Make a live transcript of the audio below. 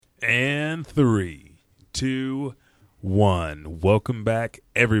And 3, 2, 1. Welcome back,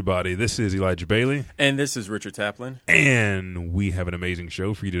 everybody. This is Elijah Bailey. And this is Richard Taplin. And we have an amazing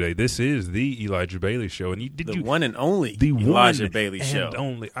show for you today. This is the Elijah Bailey Show. And the one and only Elijah Bailey Show.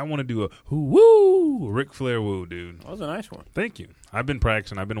 I want to do a woo, Ric Flair woo, dude. That was a nice one. Thank you. I've been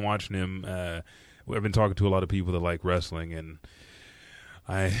practicing. I've been watching him. I've been talking to a lot of people that like wrestling, and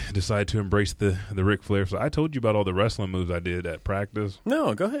I decided to embrace the Ric Flair. So I told you about all the wrestling moves I did at practice.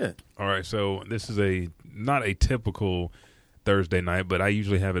 No, go ahead. All right, so this is not a typical Thursday night, but I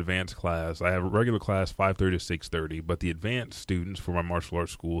usually have advanced class. I have a regular class 5:30 to 6:30, but the advanced students for my martial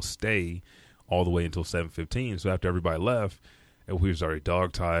arts school stay all the way until 7:15. So after everybody left, we was already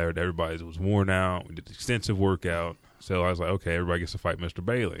dog tired. Everybody was worn out. We did an extensive workout. So I was like, okay, everybody gets to fight Mr.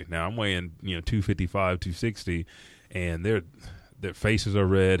 Bailey. Now I'm weighing 255, 260, and their faces are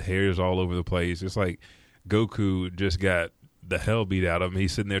red, hair's all over the place. It's like Goku just got the hell beat out of him.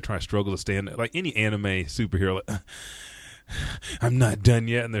 He's sitting there trying to struggle to stand like any anime superhero. Like, I'm not done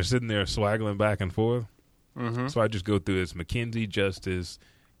yet, and they're sitting there swaggling back and forth. Mm-hmm. So I just go through this: Mackenzie, Justice,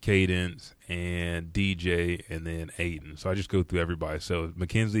 Cadence, and DJ, and then Aiden. So I just go through everybody. So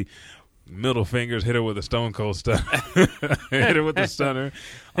Mackenzie, middle fingers, hit her with a Stone Cold Stunner. Hit her with the stunner.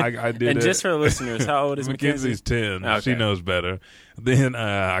 I did. And just for the listeners, how old is Mackenzie? Mackenzie's 10. Okay. She knows better. Then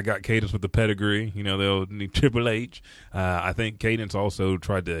I got Cadence with the pedigree. They'll need Triple H. I think Cadence also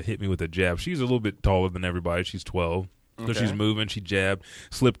tried to hit me with a jab. She's a little bit taller than everybody. She's 12. So she's moving. She jabbed,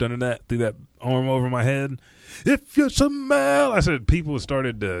 slipped under that, threw that arm over my head. If you smell, I said, people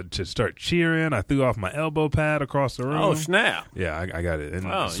started to start cheering. I threw off my elbow pad across the room. Oh, snap. Yeah, I got it. And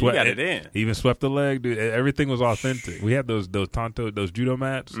you got it in. Even swept the leg, dude. Everything was authentic. We had those judo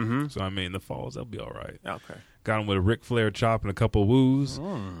mats. Mm-hmm. So, the falls, they'll be all right. Okay. Got him with a Ric Flair chop and a couple of woos.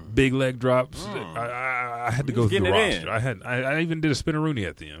 Big leg drops. I had to go through the roster. I even did a spinneroonie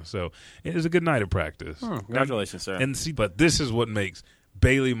at the end. So it was a good night of practice. Congratulations, sir. And but this is what makes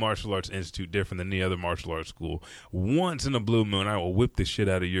Bailey Martial Arts Institute different than any other martial arts school. Once in a blue moon, I will whip the shit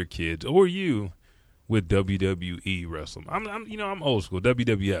out of your kids or you with WWE wrestling. I'm old school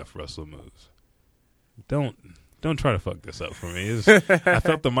WWF wrestling moves. Don't try to fuck this up for me. I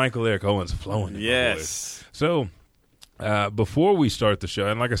felt the Michael Eric Owens flowing in my voice. So before we start the show,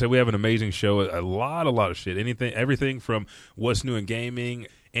 and like I said, we have an amazing show, a lot of shit, everything from what's new in gaming,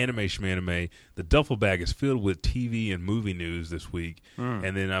 anime schmanime. The duffel bag is filled with TV and movie news this week,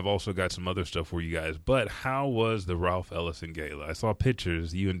 and then I've also got some other stuff for you guys. But how was the Ralph Ellison Gala? I saw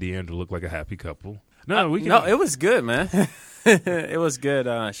pictures. You and D'Angelo look like a happy couple. No, it was good, man. It was good.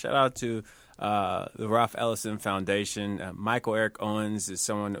 Shout out to the Ralph Ellison Foundation. Michael Eric Owens is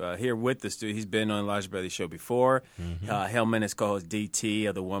someone here with us. He's been on Elijah Bailey Show before. Hellman is co-host DT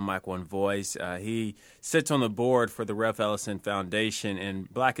of the One Mic, One Voice. He sits on the board for the Ralph Ellison Foundation,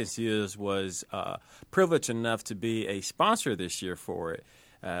 and Black and Seals was privileged enough to be a sponsor this year for it.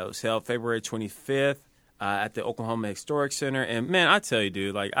 It was held February 25th. At the Oklahoma Historic Center. And, man, I tell you,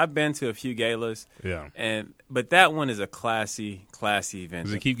 dude, I've been to a few galas. Yeah. But that one is a classy event.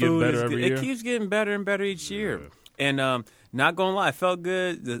 Does it keep getting better every year? It keeps getting better and better each year. And not going to lie, it felt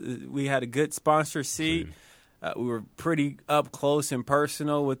good. We had a good sponsor seat. We were pretty up close and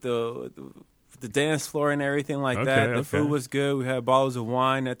personal with the dance floor and everything like that. The food was good. We had bottles of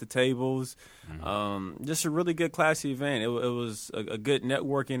wine at the tables. Just a really good, classy event. It was a good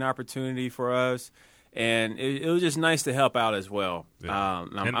networking opportunity for us. And it was just nice to help out as well. Yeah.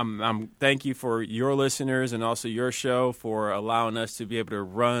 I'm thank you for your listeners and also your show for allowing us to be able to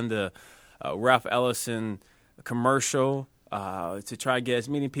run the Ralph Ellison commercial to try to get as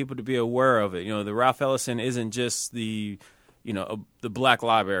many people to be aware of it. The Ralph Ellison isn't just the Black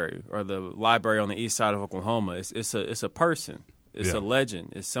Library or the library on the east side of Oklahoma. It's a person. It's a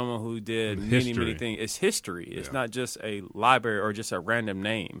legend. It's someone who did many things. It's history. It's not just a library or just a random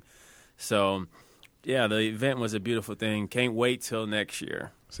name. So. Yeah, the event was a beautiful thing. Can't wait till next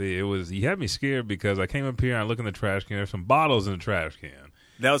year. See, you had me scared because I came up here and I look in the trash can. There's some bottles in the trash can.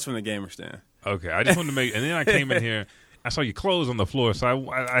 That was from the gamer stand. Okay, I just wanted to make, and then I came in here. I saw your clothes on the floor,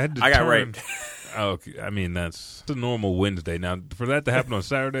 so I had to. I got raped. Okay, that's a normal Wednesday. Now, for that to happen on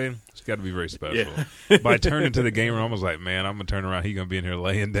Saturday, it's got to be very special. Yeah. But I turned into the game room. I was like, man, I'm gonna turn around. He's gonna be in here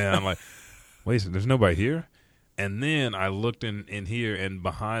laying down. Like, wait a second, there's nobody here. And then I looked in here, and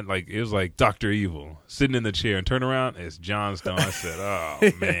behind, it was like Dr. Evil sitting in the chair, and turn around, it's John Stone. I said, oh,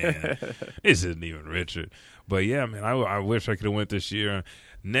 man, this isn't even Richard. But, yeah, man, I wish I could have went this year.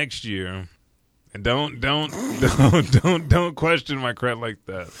 Next year, and don't question my credit like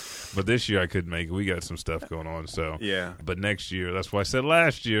that. But this year I could make it. We got some stuff going on. So, yeah. But next year, that's why I said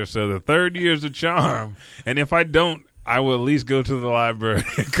last year. So the third year's a charm. And if I don't, I will at least go to the library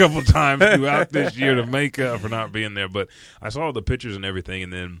a couple times throughout this year to make up for not being there. But I saw the pictures and everything,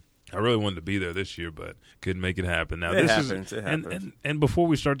 and then I really wanted to be there this year, but couldn't make it happen. Now it happens. And before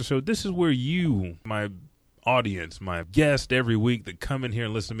we start the show, this is where you, my audience, my guest every week that come in here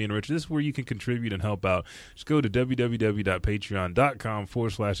and listen to me and Richard, this is where you can contribute and help out. Just go to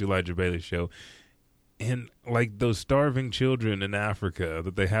www.patreon.com/Elijah Bailey Show. And like those starving children in Africa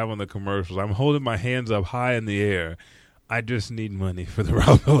that they have on the commercials, I'm holding my hands up high in the air. I just need money for the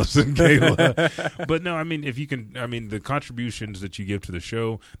Ralph Ellison Gala. But no, I mean, if you can, I mean, the contributions that you give to the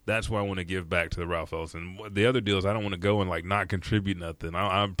show, that's what I want to give back to the Ralph Ellison. The other deal is I don't want to go and like not contribute nothing.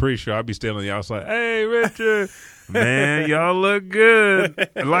 I'm pretty sure I'll be standing on the outside. Hey, Richard, man, y'all look good.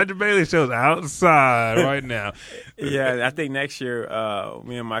 Elijah Bailey Show's outside right now. Yeah, I think next year,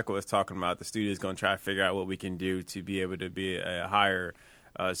 me and Michael was talking about the studio's going to try to figure out what we can do to be able to be a higher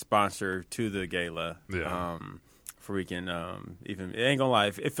sponsor to the gala. Yeah. For we can even, it ain't gonna lie,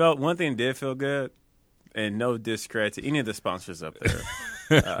 it felt, one thing did feel good, and no discredit to any of the sponsors up there.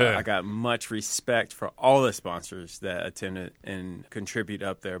 I got much respect for all the sponsors that attended and contribute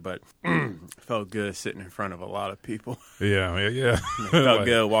up there, but felt good sitting in front of a lot of people. Yeah. It felt like,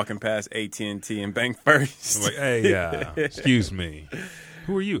 good walking past AT&T and Bank First. Like, hey, yeah, excuse me.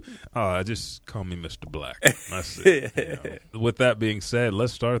 Who are you? Just call me Mr. Black. That's it. You know. With that being said,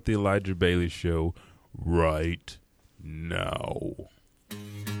 let's start the Elijah Bailey Show right now.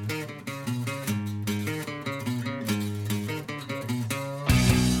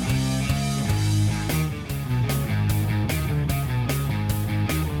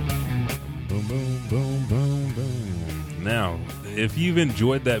 Boom, boom, boom, boom, boom. Now, if you've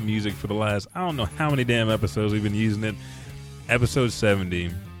enjoyed that music for the last, I don't know how many damn episodes we've been using it, episode 70.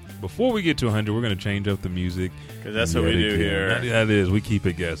 Before we get to 100, we're going to change up the music. Because that's what we do here. That is. We keep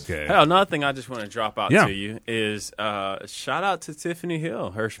it guest cast. Hell, another thing I just want to drop out to you is shout out to Tiffany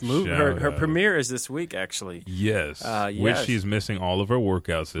Hill. Her premiere is this week, actually. Yes. Which she's missing all of her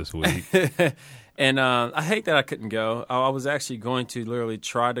workouts this week. And I hate that I couldn't go. I was actually going to literally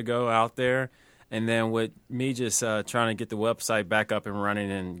try to go out there. And then with me just trying to get the website back up and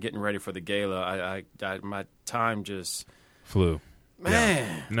running and getting ready for the gala, my time just flew. Man.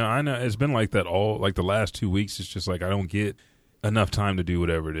 Yeah. No, I know. It's been like that all, like the last 2 weeks. It's just like I don't get enough time to do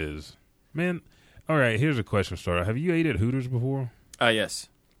whatever it is. Man, all right, here's a question starter. Have you ate at Hooters before? Yes.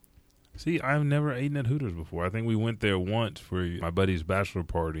 See, I've never eaten at Hooters before. I think we went there once for my buddy's bachelor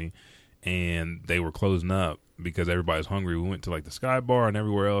party, and they were closing up because everybody's hungry. We went to like the Sky Bar and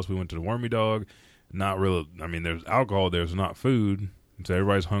everywhere else. We went to the Wormy Dog. Not really. I mean, there's alcohol. There's not food. So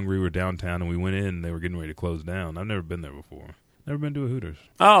everybody's hungry. We're downtown, and we went in, and they were getting ready to close down. I've never been there before. Never been to a Hooters.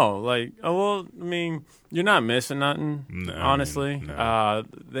 Well, I mean, you're not missing nothing. No, honestly, no.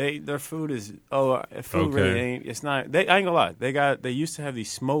 Their food is really ain't. It's not. I ain't gonna lie. They used to have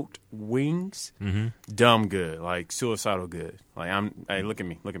these smoked wings, dumb good, like suicidal good. Like hey, look at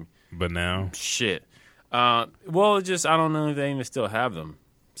me. But now, shit. Well, just I don't know if they even still have them.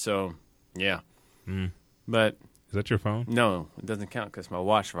 So yeah, but. Is that your phone? No, it doesn't count because my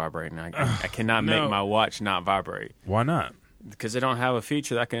watch vibrating. I cannot make my watch not vibrate. Why not? Because they don't have a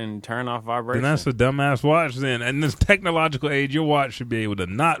feature that can turn off vibration. Then that's a dumbass watch then. In this technological age, your watch should be able to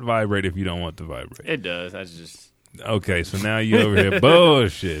not vibrate if you don't want to vibrate. It does. That's just... Okay, so now you over here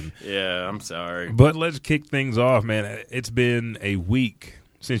bullshitting. Yeah, I'm sorry. But let's kick things off, man. It's been a week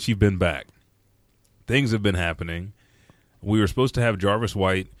since you've been back. Things have been happening. We were supposed to have Jarvis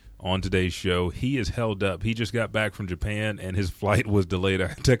White on today's show. He is held up. He just got back from Japan, and his flight was delayed. I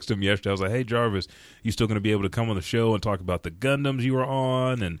texted him yesterday. I was like, hey, Jarvis, you still going to be able to come on the show and talk about the Gundams you were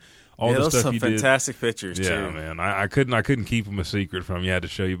on and all the stuff you did? Those some fantastic pictures, too. Yeah, man. I couldn't keep them a secret from you. I had to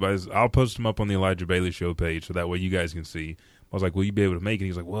show you. But I'll post them up on the Elijah Bailey Show page so that way you guys can see. I was like, will you be able to make it?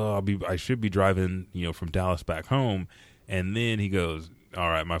 He's like, well, I should be driving, from Dallas back home. And then he goes, all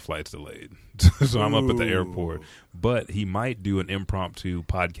right, my flight's delayed. So I'm up at the airport. But he might do an impromptu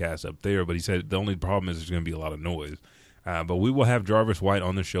podcast up there. But he said the only problem is there's going to be a lot of noise. But we will have Jarvis White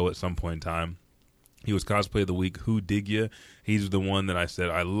on the show at some point in time. He was Cosplay of the Week. Who dig ya? He's the one that I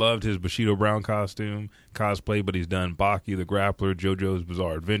said I loved his Bushido Brown cosplay, but he's done Baki the Grappler, JoJo's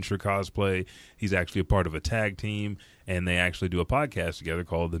Bizarre Adventure cosplay. He's actually a part of a tag team, and they actually do a podcast together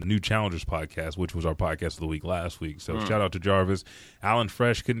called the New Challengers Podcast, which was our podcast of the week last week. So shout out to Jarvis. Alan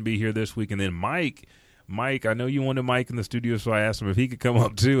Fresh couldn't be here this week, and then Mike, I know you wanted Mike in the studio, so I asked him if he could come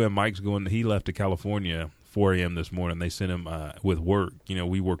up too, and Mike's he left to California 4 a.m. this morning. They sent him with work.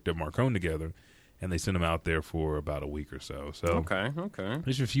 We worked at Marcone together. and they send them out there for about a week or so. So Okay.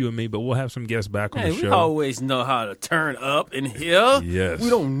 it's just you and me, but we'll have some guests back on the show. We always know how to turn up in here. Yes. We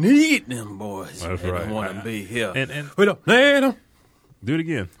don't need them boys. That's right. They want to be here. And we don't need them. do it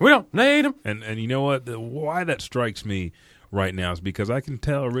again. We don't need them. And you know what? Why that strikes me right now is because I can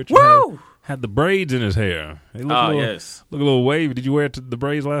tell Richard had the braids in his hair. Yes. Look a little wavy. Did you wear the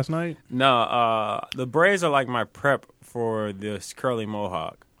braids last night? No, the braids are like my prep for this curly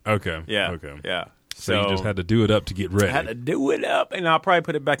mohawk. Okay. Yeah. Okay. Yeah. So you just had to do it up to get ready. I had to do it up, and I'll probably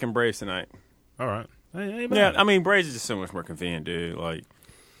put it back in braids tonight. All right. Hey, yeah, I mean, braids is just so much more convenient, dude. Like,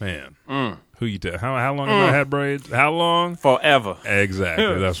 man, who you tell? How long have I had braids? How long? Forever.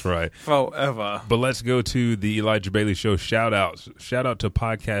 Exactly. That's right. Forever. But let's go to the Elijah Bailey Show shout-outs. Shout out to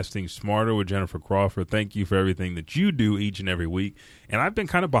Podcasting Smarter with Jennifer Crawford. Thank you for everything that you do each and every week. And I've been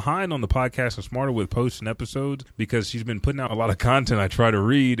kind of behind on the Podcasting Smarter with posts and episodes because she's been putting out a lot of content I try to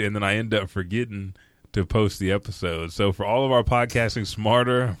read, and then I end up forgetting to post the episodes. So for all of our Podcasting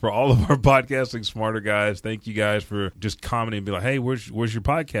Smarter guys, thank you guys for just commenting and be like, hey, where's your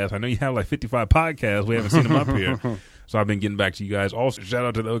podcast? I know you have like 55 podcasts. We haven't seen them up here. So I've been getting back to you guys. Also, shout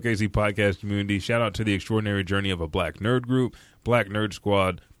out to the OKC podcast community. Shout out to the extraordinary journey of a Black Nerd Group, Black Nerd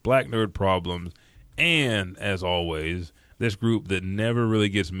Squad, Black Nerd Problems, and as always, this group that never really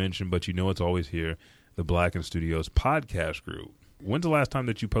gets mentioned, but you know it's always here, the Black in Studios podcast group. When's the last time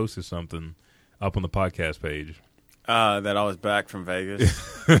that you posted something up on the podcast page? That I was back from Vegas.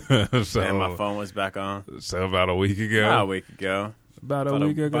 And my phone was back on. So about a week ago? About a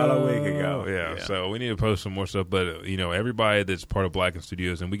week ago. Yeah. So we need to post some more stuff. But, everybody that's part of Black in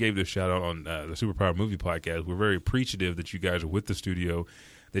Studios, and we gave this shout out on the Superpower Movie Podcast. We're very appreciative that you guys are with the studio,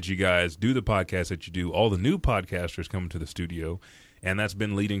 that you guys do the podcast that you do. All the new podcasters coming to the studio. And that's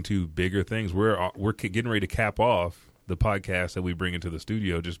been leading to bigger things. We're getting ready to cap off the podcast that we bring into the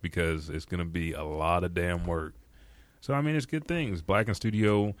studio just because it's going to be a lot of damn work. So, I mean, it's good things. Black in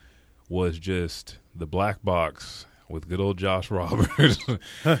Studio was just the black box with good old Josh Roberts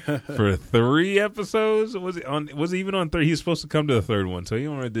for 3 episodes. Was he even on 3? He was supposed to come to the 3rd one, so he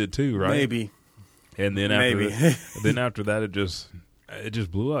only did 2, right? Maybe. And then after that, it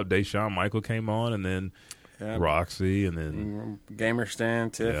just blew up. Deshaun Michael came on, and then Roxy, and then Gamer Stan,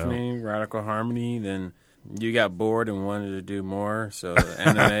 Tiffany, Radical Harmony, then you got bored and wanted to do more, so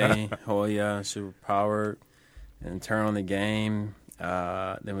anime, Hoya, Superpowered, and Turn on the Game.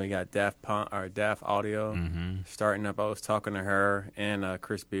 Then we got Daft Audio starting up. I was talking to her and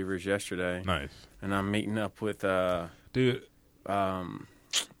Chris Beavers yesterday. Nice. And I'm meeting up with dude.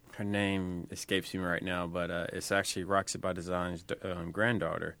 Her name escapes me right now, but it's actually Roxy by Design's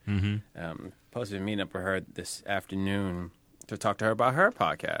granddaughter. Supposed to be meeting up with her this afternoon to talk to her about her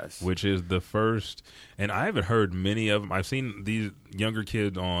podcast, which is the first, and I haven't heard many of them. I've seen these younger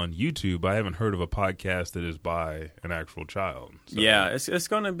kids on YouTube, but I haven't heard of a podcast that is by an actual child. So. Yeah, it's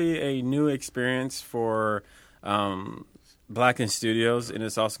going to be a new experience for Black in Studios, and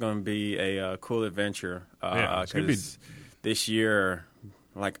it's also going to be a cool adventure. Because this year,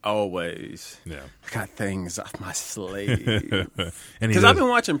 like always, I got things off my sleeve. Because I've been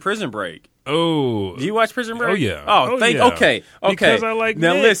watching Prison Break. Oh, do you watch Prison Break? Oh yeah. Okay. Because I like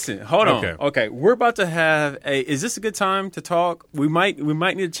now. Nick. Listen, hold on. Okay, we're about to have a. Is this a good time to talk? We might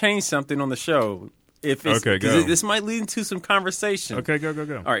need to change something on the show. If it's, okay, go. This might lead into some conversation. Okay, go.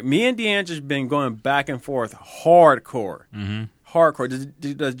 All right, me and D'Angelo's been going back and forth hardcore.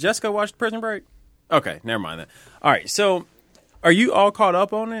 Hardcore. Does Jessica watch Prison Break? Okay, never mind that. All right, so. Are you all caught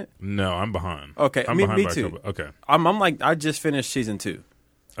up on it? No, I'm behind. Okay, I'm me by too. Okay, I'm like I just finished season 2.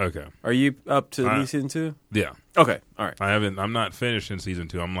 Okay, are you up to season 2? Yeah. Okay, all right. I'm not finished in season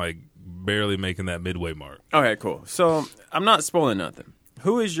 2. I'm like barely making that midway mark. Okay, cool. So I'm not spoiling nothing.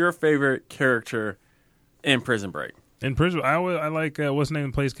 Who is your favorite character in Prison Break? In Prison, I like what's his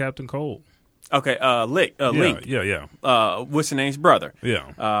name plays Captain Cole. Okay, Link. Yeah. What's the name's brother?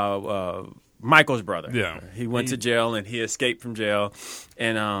 Yeah. Michael's brother. Yeah. He went to jail and he escaped from jail.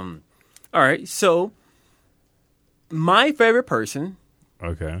 And all right, so my favorite person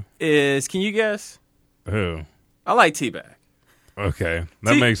is, can you guess? Who? I like T-Bag. Okay.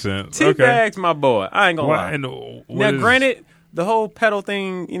 That makes sense. T-Bag's my boy. I ain't gonna lie. Now, granted, the whole pedal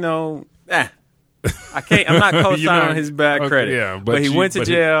thing, I can't. I'm not co-signing his bad credit. Yeah, but he went to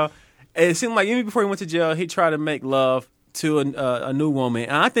jail. It seemed like even before he went to jail, he tried to make love to a new woman,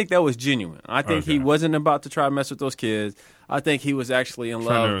 and I think that was genuine. I think he wasn't about to try to mess with those kids. I think he was actually in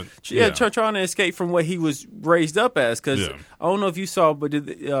love. Trying to escape from what he was raised up as. Because I don't know if you saw, but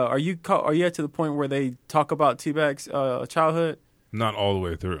are you at to the point where they talk about T-Bag's childhood? Not all the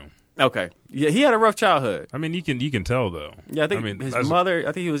way through. Okay. Yeah, he had a rough childhood. I mean, you can tell though. Yeah, I think his mother.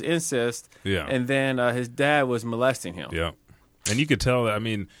 I think he was incest. Yeah, and then his dad was molesting him. Yeah, and you could tell that. I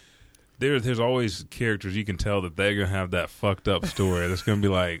mean, there's always characters you can tell that they're gonna have that fucked up story. That's gonna be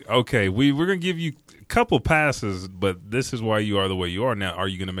like, okay, we're gonna give you a couple passes, but this is why you are the way you are now. Are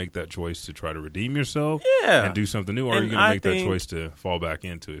you gonna make that choice to try to redeem yourself? Yeah, and do something new, or are you gonna make that choice to fall back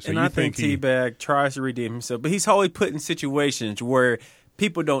into it? So and you I think T-Bag tries to redeem himself, but he's always put in situations where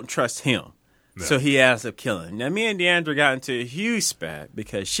people don't trust him. Yeah. So he ends up killing. Now, me and Deandra got into a huge spat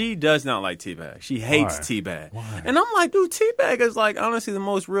because she does not like T-Bag. She hates T-Bag. Why? And I'm like, dude, T-Bag is like honestly the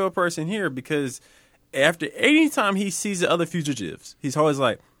most real person here because after any time he sees the other fugitives, he's always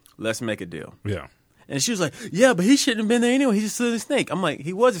like, let's make a deal. Yeah. And she was like, yeah, but he shouldn't have been there anyway. He's just a snake. I'm like,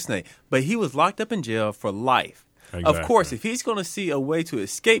 he was a snake, but he was locked up in jail for life. Exactly. Of course, if he's going to see a way to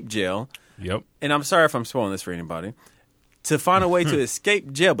escape jail, and I'm sorry if I'm spoiling this for anybody, to find a way to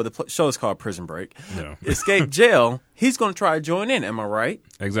escape jail, but the show is called Prison Break. Yeah. Escape jail, he's going to try to join in. Am I right?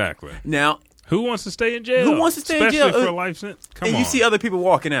 Exactly. Now, who wants to stay in jail? Who wants to stay in jail? Especially for a life sentence? Come on. And you see other people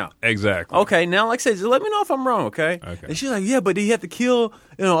walking out. Exactly. Okay, now, like I said, let me know if I'm wrong, okay? And she's like, yeah, but did he have to kill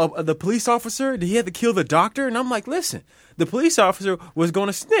the police officer? Did he have to kill the doctor? And I'm like, listen, the police officer was going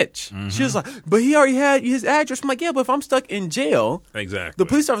to snitch. Mm-hmm. She was like, but he already had his address. I'm like, yeah, but if I'm stuck in jail, the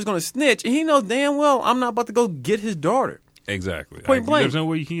police officer's going to snitch, and he knows damn well I'm not about to go get his daughter. Exactly. Point blank. There's no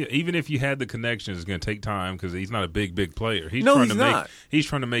way you can. Even if you had the connections, it's going to take time because he's not a big player. He's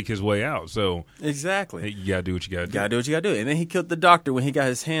trying to make his way out. So exactly, you got to do what you got to do. Got to do what you got to do. And then he killed the doctor when he got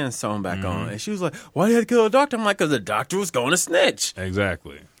his hands sewn back on. And she was like, "Why did you have to kill the doctor?" I'm like, "Because the doctor was going to snitch."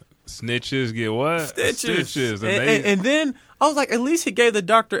 Exactly. Snitches get what? Stitches. And then I was like, at least he gave the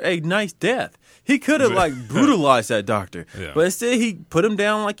doctor a nice death. He could have like brutalized that doctor, but instead he put him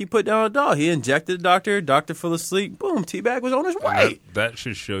down like you put down a dog. He injected the doctor fell asleep. Boom, T-Bag was on his way. That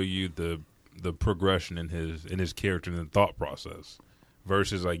should show you the progression in his character and the thought process.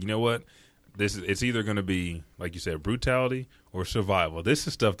 Versus like, you know what, it's either going to be like you said, brutality or survival. This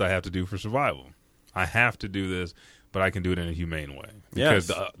is stuff that I have to do for survival. I have to do this, but I can do it in a humane way. Because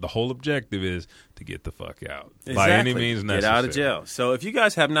the whole objective is to get the fuck out. Exactly. By any means necessary. Get out of jail. So if you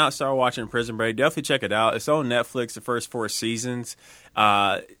guys have not started watching Prison Break, definitely check it out. It's on Netflix, the first 4 seasons.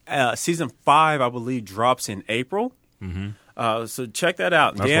 Season 5, I believe, drops in April. Mm-hmm. So check that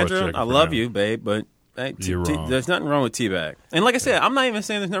out. Deandra, I love you, babe, but hey, there's nothing wrong with T-Bag. And like I said, I'm not even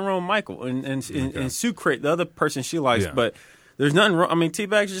saying there's nothing wrong with Michael and Sue Crate, the other person she likes, but there's nothing wrong. I mean,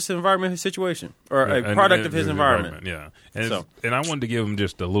 T-Bag's just an environmental situation or a product of his environment. Yeah. And I wanted to give him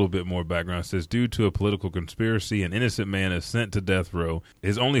just a little bit more background. It says, due to a political conspiracy, an innocent man is sent to death row.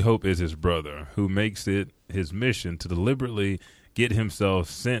 His only hope is his brother, who makes it his mission to deliberately get himself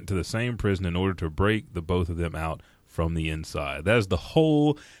sent to the same prison in order to break the both of them out from the inside. That is the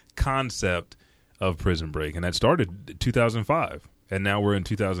whole concept of Prison Break. And that started in 2005. And now we're in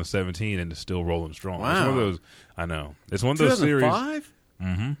 2017, and it's still rolling strong. Wow. It's one of those. I know. It's one of those series. 2005?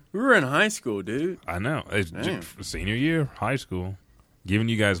 Mm-hmm. We were in high school, dude. I know. It's senior year, high school. Giving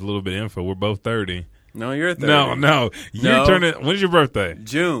you guys a little bit of info. We're both 30. No, you're 30. No. You're turning. When's your birthday?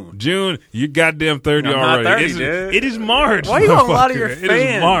 June. You goddamn 30 I'm already. Not 30, dude. It is March. Why are you going to lie to your fans? It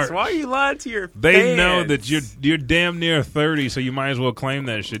is March. Why are you lying to your fans? They know that you're damn near 30, so you might as well claim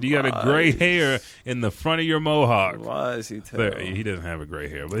that shit. You got a gray hair in the front of your mohawk. Why is he tell? He doesn't have a gray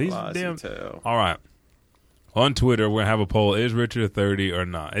hair, but he's damn. All right. On Twitter, we're going to have a poll. Is Richard 30 or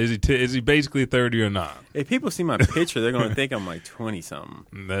not? Is he basically 30 or not? If people see my picture, they're going to think I'm like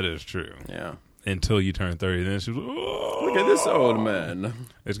 20-something. That is true. Yeah. Until you turn 30. Then it's just, look at this old man.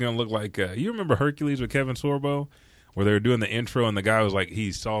 It's going to look like, you remember Hercules with Kevin Sorbo? Where they were doing the intro and the guy was like,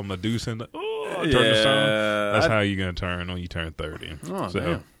 he saw Medusa and turned the stone. That's how you're going to turn when you turn 30. Oh,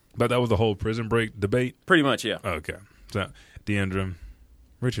 man. But that was the whole Prison Break debate? Pretty much, yeah. Okay. So, Deandra,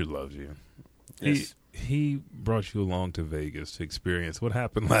 Richard loves you. Yes. He brought you along to Vegas to experience what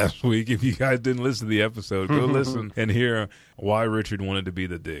happened last week. If you guys didn't listen to the episode, go listen and hear why Richard wanted to be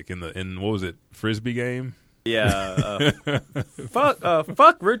the dick in what was it, Frisbee game? Yeah.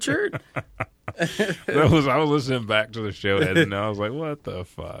 Fuck Richard. I was listening back to the show, and I was like, what the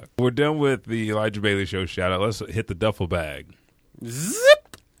fuck? We're done with the Elijah Bailey Show shout out. Let's hit the duffel bag.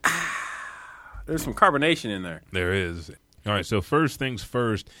 Zip. There's some carbonation in there. There is. All right, so first things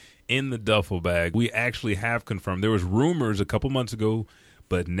first. In the duffel bag, we actually have confirmed. There was rumors a couple months ago,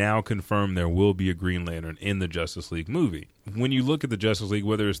 but now confirmed there will be a Green Lantern in the Justice League movie. When you look at the Justice League,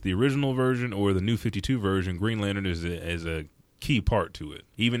 whether it's the original version or the New 52 version, Green Lantern is a key part to it.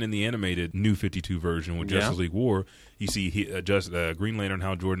 Even in the animated New 52 version with Justice League War, you see Green Lantern,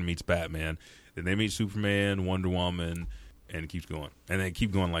 Hal Jordan meets Batman. Then they meet Superman, Wonder Woman, and it keeps going, and then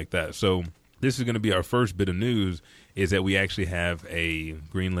keep going like that. So this is going to be our first bit of news, is that we actually have a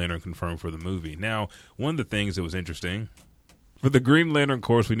Green Lantern confirmed for the movie. Now, one of the things that was interesting for the Green Lantern, of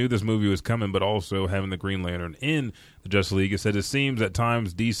course, we knew this movie was coming, but also having the Green Lantern in the Justice League, it said it seems at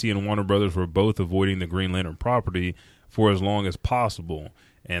times DC and Warner Brothers were both avoiding the Green Lantern property for as long as possible,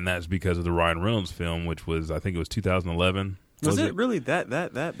 and that's because of the Ryan Reynolds film, which was, I think it was 2011. Was it really that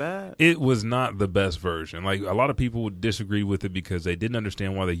bad? It was not the best version. Like, a lot of people would disagree with it because they didn't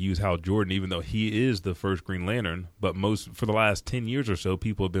understand why they used Hal Jordan, even though he is the first Green Lantern. But for the last 10 years or so,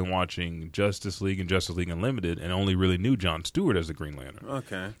 people have been watching Justice League and Justice League Unlimited and only really knew John Stewart as the Green Lantern.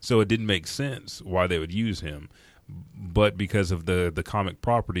 Okay. So it didn't make sense why they would use him. But because of the comic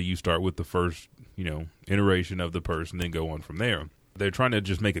property, you start with the first, iteration of the person, then go on from there. They're trying to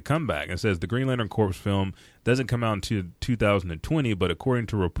just make a comeback. It says the Green Lantern Corps film doesn't come out until 2020, but according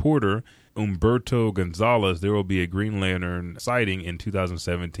to reporter Humberto Gonzalez, there will be a Green Lantern sighting in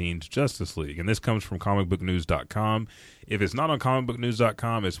 2017's Justice League. And this comes from comicbooknews.com. If it's not on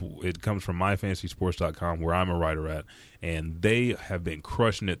comicbooknews.com, it comes from myfantasysports.com, where I'm a writer at. And they have been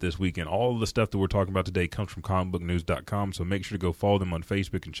crushing it this weekend. All of the stuff that we're talking about today comes from comicbooknews.com, so make sure to go follow them on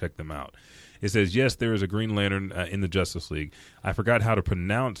Facebook and check them out. It says, yes, there is a Green Lantern in the Justice League. I forgot how to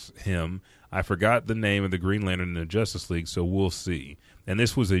pronounce him. I forgot the name of the Green Lantern in the Justice League, so we'll see. And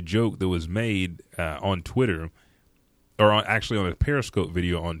this was a joke that was made on Twitter, or actually on a Periscope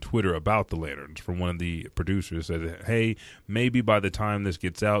video on Twitter about the Lanterns from one of the producers. Said, hey, maybe by the time this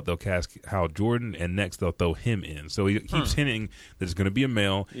gets out, they'll cast Hal Jordan, and next they'll throw him in. So he keeps hinting that it's going to be a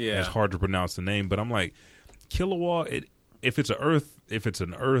male. Yeah. And it's hard to pronounce the name, but I'm like, Kilowatt, if it's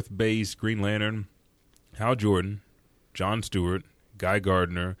an Earth-based Green Lantern, Hal Jordan, John Stewart, Guy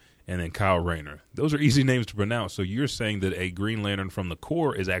Gardner, and then Kyle Rayner. Those are easy names to pronounce. So you're saying that a Green Lantern from the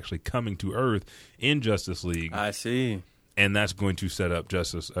Corps is actually coming to Earth in Justice League. I see. And that's going to set up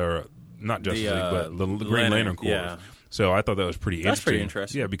not Justice League, but the Green Lantern Corps. Yeah. So I thought that was pretty interesting. That's pretty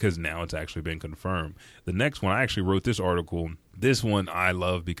interesting. Yeah, because now it's actually been confirmed. The next one, I actually wrote this article. This one I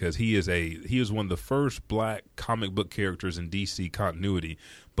love because he is one of the first black comic book characters in DC continuity,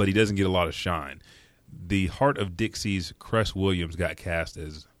 but he doesn't get a lot of shine. The Heart of Dixie's Cress Williams got cast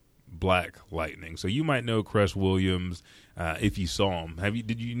as Black Lightning. So you might know Cress Williams if you saw him.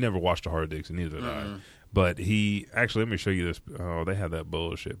 Did you never watch The Heart of Dixie? Neither did I. But he actually, let me show you this. Oh, they had that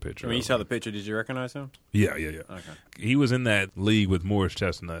bullshit picture. When you saw the picture, did you recognize him? Yeah. Okay. He was in that league with Morris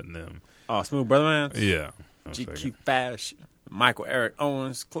Chestnut and them. Oh, Smooth Brother Man? Yeah. GQ Fashion. Michael Eric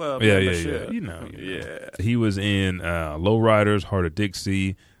Owens Club. Yeah. You know. He was in Lowriders, Heart of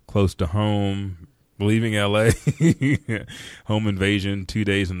Dixie, Close to Home, Leaving L.A., Home Invasion, 2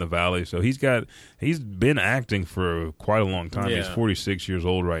 Days in the Valley. So he's been acting for quite a long time. Yeah. He's 46 years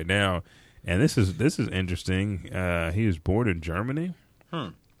old right now. And this is interesting. He was born in Germany.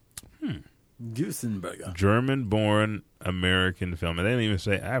 Gusenberger. German-born American film. And they didn't even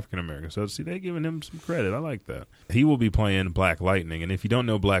say African-American. So, see, they're giving him some credit. I like that. He will be playing Black Lightning. And if you don't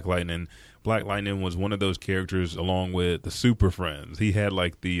know Black Lightning was one of those characters along with the Super Friends. He had,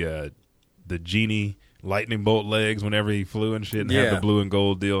 like, the genie lightning bolt legs whenever he flew and shit and had the blue and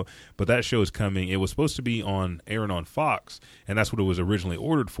gold deal. But that show is coming. It was supposed to be airing on Fox, and that's what it was originally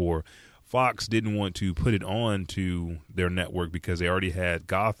ordered for. Fox didn't want to put it on to their network because they already had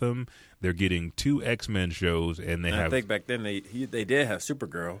Gotham. They're getting 2 X-Men shows, and I think back then they did have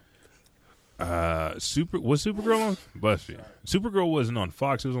Supergirl. Was Supergirl on? Bless you. Supergirl wasn't on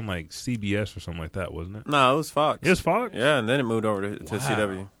Fox. It was on like CBS or something like that, wasn't it? No, it was Fox. It was Fox? Yeah, and then it moved over to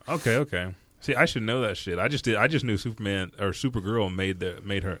CW. Okay. See, I should know that shit. I just knew Superman or Supergirl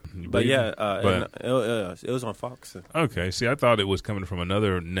made her. But it was on Fox. Okay. See, I thought it was coming from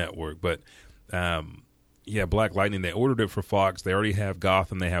another network, but Black Lightning. They ordered it for Fox. They already have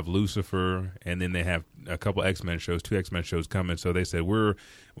Gotham. They have Lucifer, and then they have a couple X-Men shows, 2 X-Men shows coming. So they said we're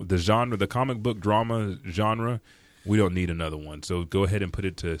the comic book drama genre. We don't need another one. So go ahead and put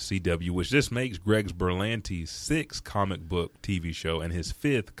it to CW, which this makes Greg Berlanti's 6th comic book TV show and his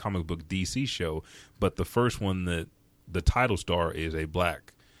 5th comic book DC show. But the first one, the title star is a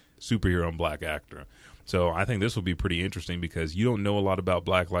black superhero and black actor. So I think this will be pretty interesting because you don't know a lot about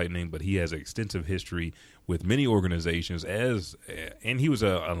Black Lightning, but he has an extensive history with many organizations and he was an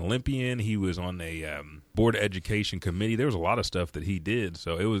Olympian. He was on a board of education committee. There was a lot of stuff that he did.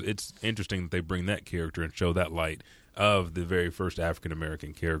 So it's interesting that they bring that character and show that light of the very first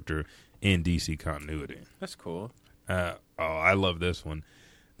African-American character in DC continuity. That's cool. I love this one.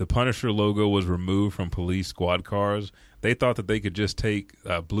 The Punisher logo was removed from police squad cars. They thought that they could just take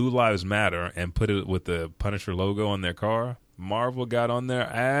Blue Lives Matter and put it with the Punisher logo on their car. Marvel got on their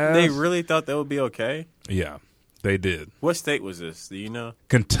ass. They really thought that would be okay? Yeah. They did. What state was this? Do you know?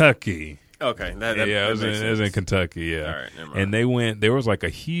 Kentucky. Okay. It was in Kentucky, yeah. All right, never mind. And there was like a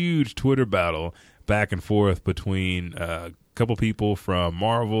huge Twitter battle back and forth between a couple people from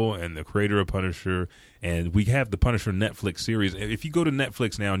Marvel and the creator of Punisher. And we have the Punisher Netflix series. If you go to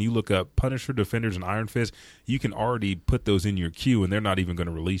Netflix now and you look up Punisher, Defenders, and Iron Fist, you can already put those in your queue, and they're not even going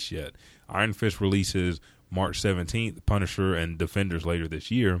to release yet. Iron Fist releases March 17th, Punisher and Defenders later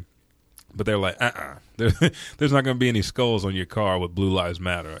this year. But they're like, there's not going to be any skulls on your car with Blue Lives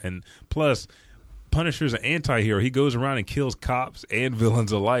Matter. And plus, Punisher's an anti-hero. He goes around and kills cops and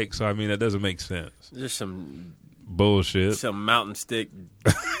villains alike. So, I mean, that doesn't make sense. There's some bullshit. Some mountain stick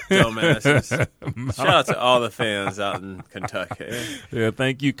dumbasses. Shout out to all the fans out in Kentucky. Yeah,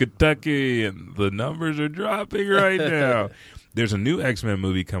 thank you, Kentucky. And the numbers are dropping right now. There's a new X-Men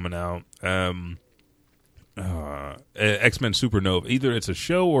movie coming out. X-Men Supernova. Either it's a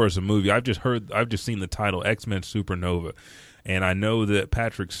show or it's a movie. I've just seen the title, X-Men Supernova. And I know that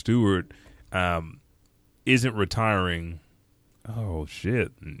Patrick Stewart isn't retiring. Oh,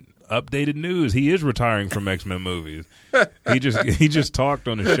 shit. Updated news. He is retiring from X-Men movies. He just talked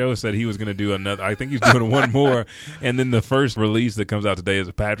on the show, said he was going to do another. I think he's doing one more. And then the first release that comes out today is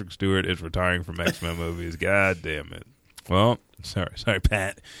Patrick Stewart is retiring from X-Men movies. God damn it. Well, sorry,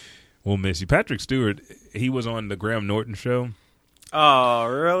 Pat. We'll miss you. Patrick Stewart, he was on the Graham Norton show. Oh,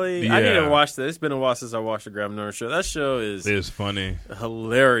 really? Yeah. I need to watch that. It's been a while since I watched the Graham Norton show. That show is funny.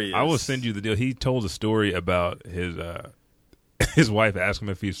 Hilarious. I will send you the deal. He told a story about his wife asked him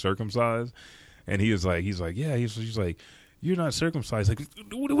if he's circumcised, and he's like, yeah. She's like, you're not circumcised. Like,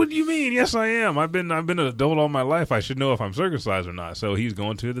 what do you mean? Yes, I am. I've been an adult all my life. I should know if I'm circumcised or not. So he's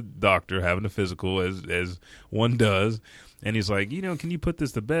going to the doctor, having a physical as one does. And he's like, can you put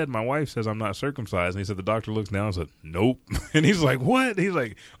this to bed? My wife says I'm not circumcised. And he said, the doctor looks down and said, nope. And he's like, what? He's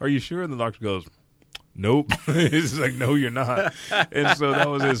like, are you sure? And the doctor goes, nope. He's like, no, you're not. And so that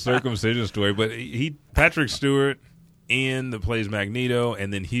was his circumcision story. But Patrick Stewart, Ian that plays Magneto,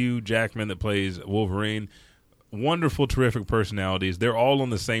 and then Hugh Jackman that plays Wolverine. Wonderful, terrific personalities. They're all on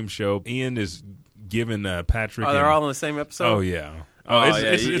the same show. Ian is giving Patrick. Oh, they're all on the same episode? Oh, yeah.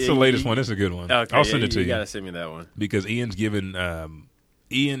 It's the latest one. It's a good one. Okay, I'll send it to you. You got to send me that one. Because Ian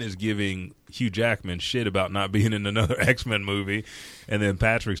is giving Hugh Jackman shit about not being in another X-Men movie, and then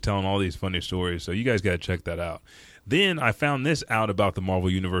Patrick's telling all these funny stories. So you guys got to check that out. Then I found this out about the Marvel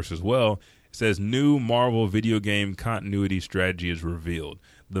Universe as well. It says new Marvel video game continuity strategy is revealed.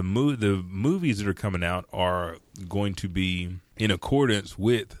 The movies that are coming out are going to be in accordance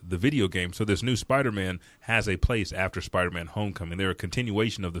with the video game. So this new Spider-Man has a place after Spider-Man Homecoming. They're a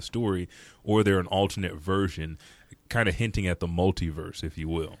continuation of the story, or they're an alternate version, kind of hinting at the multiverse, if you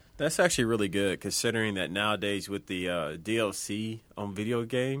will. That's actually really good, considering that nowadays with the DLC on video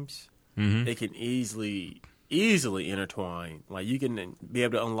games, it can easily intertwine. Like, you can be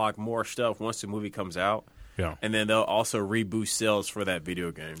able to unlock more stuff once the movie comes out. Yeah. And then they'll also reboost sales for that video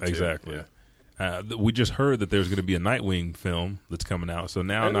game, too. Exactly. Yeah. We just heard that there's going to be a Nightwing film that's coming out. So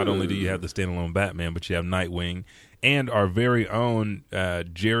now not only do you have the standalone Batman, but you have Nightwing and our very own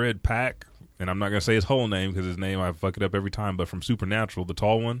Jared Pack. And I'm not going to say his whole name because his name, I fuck it up every time. But from Supernatural, the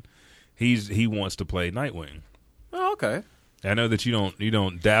tall one, he wants to play Nightwing. Oh, okay. I know that you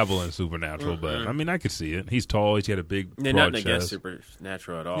don't dabble in Supernatural, but I mean I could see it. He's tall. He's got a big broad nothing chest. against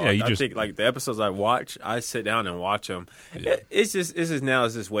Supernatural at all. Yeah, I think like the episodes I watch, I sit down and watch them. Yeah. It's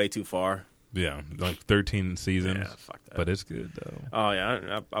just way too far. Yeah, like 13 seasons. Yeah, fuck that. But it's good though. Oh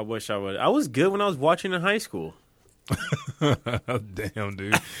yeah, I wish I would. I was good when I was watching in high school. Damn,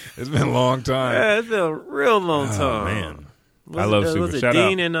 dude, it's been a long time. Yeah, it's been a real long time. Oh man, I love Super. Was it Shout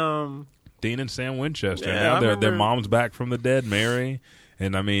Dean out. and Dean and Sam Winchester. Yeah, now their mom's back from the dead, Mary.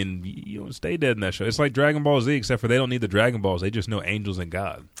 And I mean, you don't stay dead in that show. It's like Dragon Ball Z, except for they don't need the Dragon Balls. They just know angels and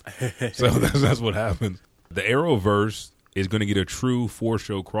God. So that's what happens. The Arrowverse is going to get a true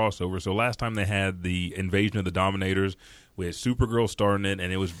 4-show crossover. So last time they had the Invasion of the Dominators with Supergirl starting it,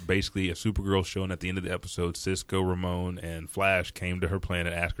 and it was basically a Supergirl show. And at the end of the episode, Cisco, Ramon, and Flash came to her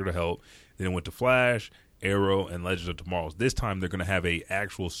planet, asked her to help. Then it went to Flash, Arrow, and Legends of Tomorrow. This time they're going to have a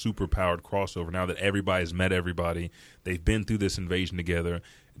actual super-powered crossover now that everybody's met everybody. They've been through this invasion together.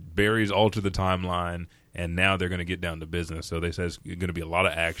 Barry's altered the timeline, and now they're going to get down to business. So they say it's going to be a lot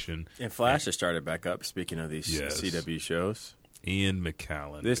of action. And Flash has started back up, speaking of these CW shows. Ian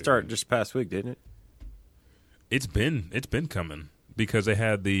McKellen. They started just past week, didn't it? It's been coming because they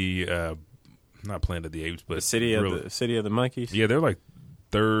had the not Planet of the Apes, but the City of the Monkeys. Yeah, they're like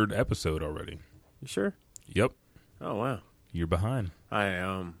third episode already. You sure? Yep. Oh wow, you're behind.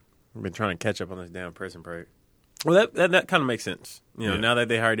 I've been trying to catch up on this damn Prison Break. Well, that kind of makes sense. You know, now that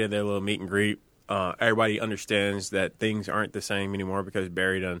they already did their little meet and greet, everybody understands that things aren't the same anymore because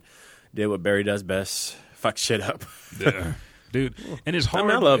Barry did what Barry does best: fuck shit up. Yeah. Dude, and it's hard.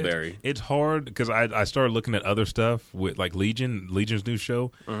 I love Barry. It's hard because I started looking at other stuff with like Legion's new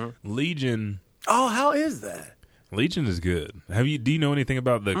show. Legion. Oh, how is that? Legion is good. Do you know anything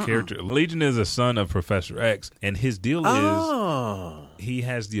about the character? Legion is a son of Professor X, and his deal is he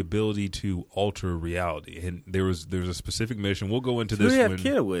has the ability to alter reality. And there's a specific mission. We'll go into this. Who do you have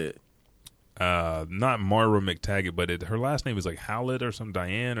kid with? Not Mara McTaggart, but her last name is like Howlett or some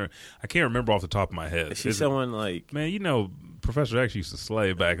Diane, or I can't remember off the top of my head. Is she someone like... Man, you know, Professor X used to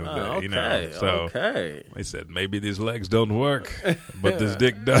slay back in the day, okay, you know. So they said, maybe these legs don't work, but this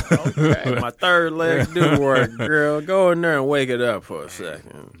dick does. Okay, my third leg do work, girl. Go in there and wake it up for a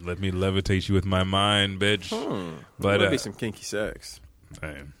second. Let me levitate you with my mind, bitch. But that'd be some kinky sex.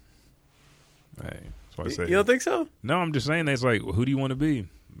 Hey, that's what I say. You don't think so? No, I'm just saying. It's like, who do you want to be?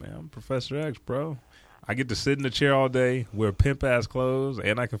 Man, I'm Professor X, bro. I get to sit in the chair all day, wear pimp-ass clothes,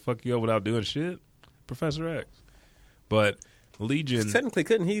 and I can fuck you up without doing shit. Professor X. But Legion... Technically,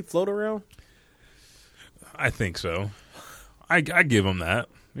 couldn't he float around? I think so. I give him that.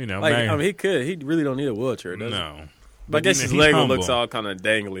 You know, like, I mean, he could. He really don't need a wheelchair, does he? No. But I guess his leg looks all kind of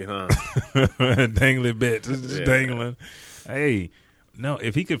dangly, huh? Dangly bits. It's just dangling. Hey, no,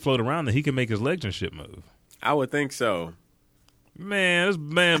 if he could float around, then he can make his legs and shit move. I would think so. Man, this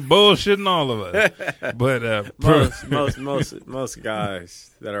man bullshitting all of us. But most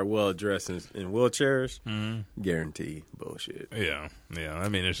guys that are well dressed in wheelchairs guarantee bullshit. Yeah. I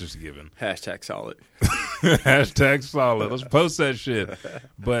mean, it's just a given. Hashtag solid. Hashtag solid. Let's post that shit.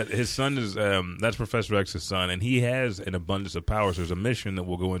 But his son is that's Professor X's son, and he has an abundance of powers. There's a mission that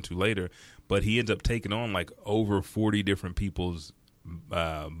we'll go into later, but he ends up taking on like over 40 different people's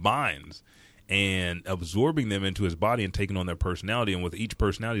minds and absorbing them into his body and taking on their personality. And with each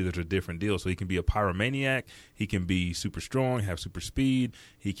personality, there's a different deal. So he can be a pyromaniac. He can be super strong, have super speed.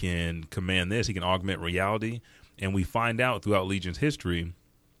 He can command this. He can augment reality. And we find out throughout Legion's history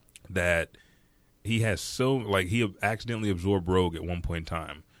that he has he accidentally absorbed Rogue at one point in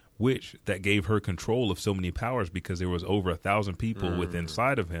time, which that gave her control of so many powers because there was over 1,000 people within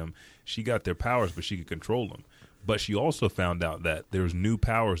inside of him. She got their powers, but she could control them. But she also found out that there's new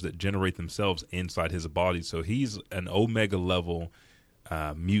powers that generate themselves inside his body. So he's an Omega level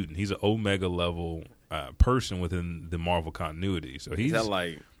mutant. He's an Omega level person within the Marvel continuity. So he's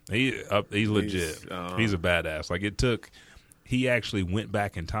he's legit. He's a badass. Like he actually went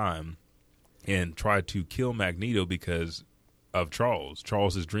back in time and tried to kill Magneto because of Charles.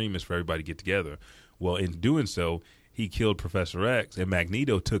 Charles's dream is for everybody to get together. Well, in doing so, he killed Professor X, and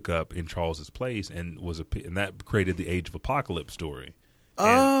Magneto took up in Charles's place, and that created the Age of Apocalypse story.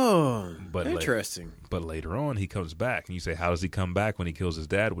 But interesting. But later on, he comes back, and you say, how does he come back when he kills his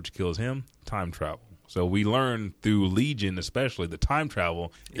dad, which kills him? Time travel. So we learn through Legion, especially, the time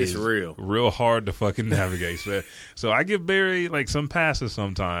travel is real hard to fucking navigate. So I give Barry like some passes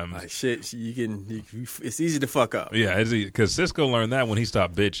sometimes. Like shit, it's easy to fuck up. Yeah, because Cisco learned that when he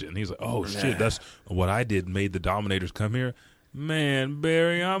stopped bitching. He's like, oh shit, that's what I did. Made the Dominators come here. Man,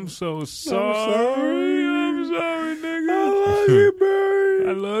 Barry, I'm so sorry. I'm sorry, nigga. I love you, Barry.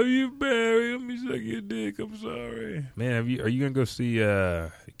 I love you, Barry. Let me suck your dick. I'm sorry, man. Are you gonna go see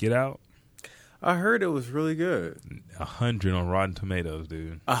Get Out? I heard it was really good. 100 on Rotten Tomatoes,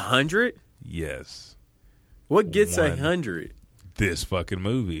 dude. 100? Yes. What gets 100? This fucking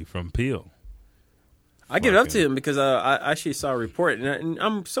movie from Peele. I give it up to him because I actually saw a report, and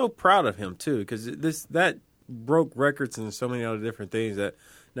I'm so proud of him too, because that broke records and so many other different things that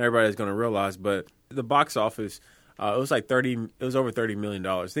not everybody's going to realize. But the box office, it was like It was over $30 million.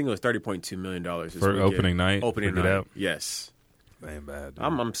 I think it was $30.2 million for opening night. Opening night, out? Yes. Ain't bad. Dude.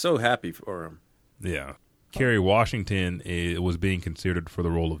 I'm so happy for him. Yeah. Kerry Washington was being considered for the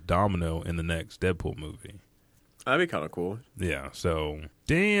role of Domino in the next Deadpool movie. That'd be kind of cool. Yeah, so...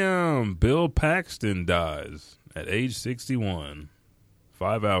 Damn, Bill Paxton dies at age 61,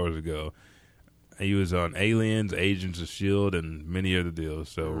 5 hours ago. He was on Aliens, Agents of S.H.I.E.L.D., and many other deals.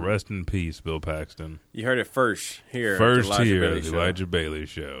 So rest in peace, Bill Paxton. You heard it first here. First here at the Elijah Bailey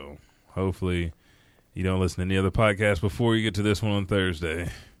Show. Hopefully you don't listen to any other podcasts before you get to this one on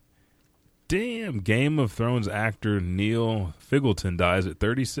Thursday. Damn, Game of Thrones actor Neil Figleton dies at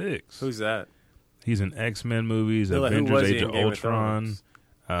 36. Who's that? He's in X-Men movies, Avengers, Age of Ultron.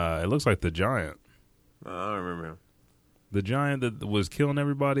 It looks like the Giant. I don't remember him. The Giant that was killing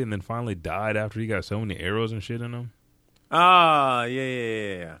everybody and then finally died after he got so many arrows and shit in him. Ah,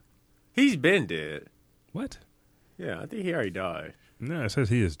 yeah. He's been dead. What? Yeah, I think he already died. No, it says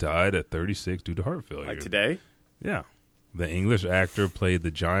he has died at 36 due to heart failure. Like today? Yeah. The English actor played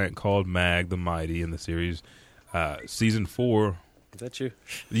the giant called Mag the Mighty in the series. Season 4. Is that you?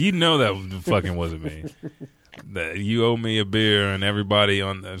 You know that fucking wasn't me. That you owe me a beer, and everybody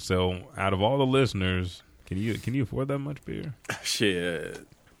on that. So, out of all the listeners, can you afford that much beer? Shit.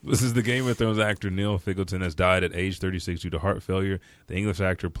 This is the Game of Thrones actor Neil Figleton has died at age 36 due to heart failure. The English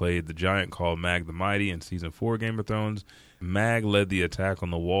actor played the giant called Mag the Mighty in season 4 Game of Thrones. Mag led the attack on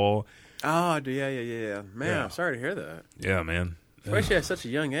the wall. Oh, yeah. Man, Yeah. I'm sorry to hear that. Yeah, man. Especially at such a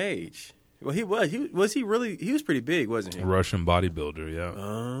young age. Well, he was pretty big, wasn't he? Russian bodybuilder, yeah.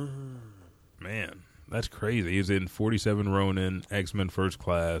 Man, that's crazy. He was in 47 Ronin, X-Men First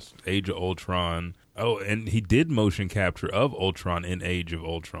Class, Age of Ultron. Oh, and he did motion capture of Ultron in Age of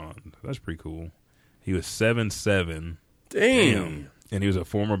Ultron. That's pretty cool. He was 7'7". Damn. And he was a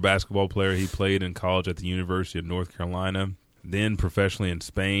former basketball player. He played in college at the University of North Carolina, then professionally in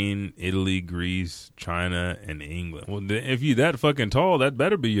Spain, Italy, Greece, China, and England. Well, if you that fucking tall, that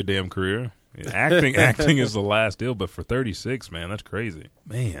better be your damn career. Acting is the last deal, but for 36, man, that's crazy.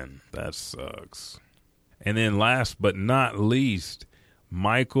 Man, that sucks. And then last but not least,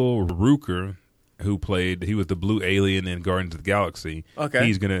 Michael Rooker, he was the blue alien in Guardians of the Galaxy.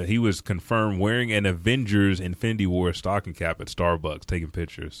 Okay. He was confirmed wearing an Avengers Infinity War stocking cap at Starbucks taking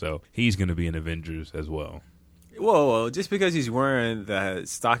pictures. So he's going to be in Avengers as well. Whoa, just because he's wearing the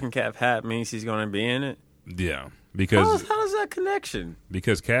stocking cap hat means he's going to be in it? Yeah. Because how does that connection?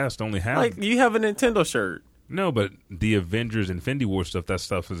 Because cast only have Like, you have a Nintendo shirt. No, but the Avengers Infinity War stuff, that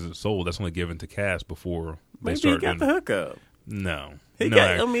stuff isn't sold. That's only given to cast before they Maybe start. he got the hookup. No. He No,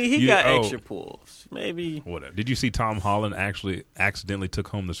 got extra pulls. Maybe. Whatever. Did you see Tom Holland actually accidentally took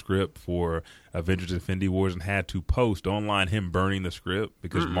home the script for Avengers Infinity Wars and had to post online him burning the script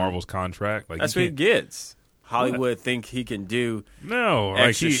because Marvel's contract? Like, that's what he gets. Hollywood think he can do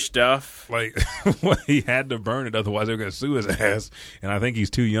extra stuff. Like, well, he had to burn it, otherwise they were going to sue his ass. And I think he's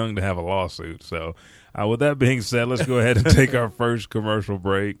too young to have a lawsuit. So, with that being said, let's go ahead and take our first commercial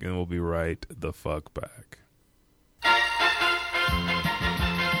break, and we'll be right the fuck back.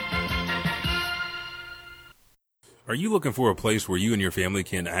 Are you looking for a place where you and your family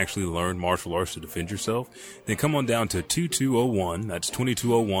can actually learn martial arts to defend yourself? Then come on down to 2201, that's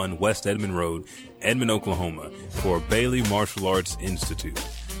 2201 West Edmond Road, Edmond, Oklahoma, for Bailey Martial Arts Institute.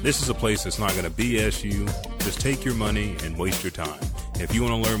 This is a place that's not going to BS you. Just take your money and waste your time. If you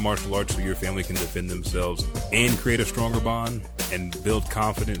want to learn martial arts so your family can defend themselves and create a stronger bond and build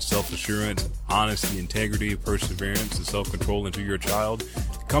confidence, self-assurance, honesty, integrity, perseverance, and self-control into your child,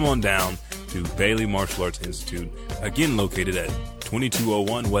 come on down to Bailey Martial Arts Institute, again located at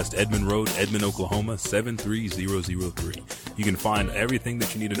 2201 West Edmond Road, Edmond, Oklahoma, 73003. You can find everything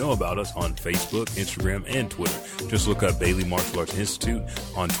that you need to know about us on Facebook, Instagram, and Twitter. Just look up Bailey Martial Arts Institute.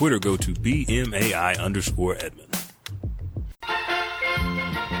 On Twitter, go to BMAI_Edmond.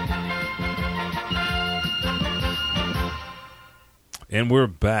 And we're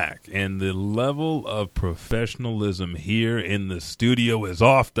back, and the level of professionalism here in the studio is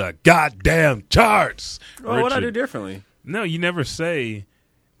off the goddamn charts. Well, what I do differently? No, you never say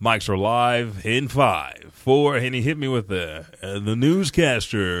mics are live in 5, 4, and he hit me with the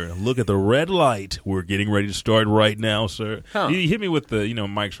newscaster. Look at the red light. We're getting ready to start right now, sir. Huh. He hit me with the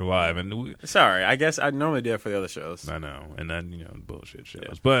mics are live, and sorry, I guess I normally do it for the other shows. I know, and then bullshit shows.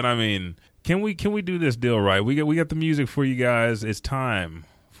 Yeah. But I mean, can we do this deal right? We got the music for you guys. It's time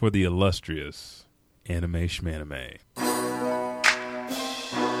for the illustrious Anime Schmanime.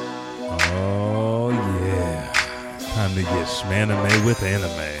 Oh yeah. Time to get Schmanime with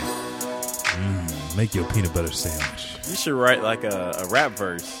anime. Make your peanut butter sandwich. You should write like a rap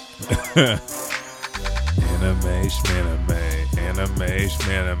verse. Anime Schmanime. Anime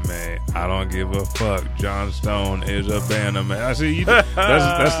Schmanime. I don't give a fuck. John Stone is a banime. I see you.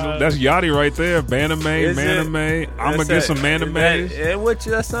 That's Yachty right there. Banime, manime. I'm gonna get some manimes.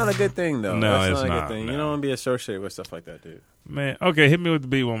 That's not a good thing though. No, that's it's not a not. good thing. No. You don't want to be associated with stuff like that, dude. Man, okay, hit me with the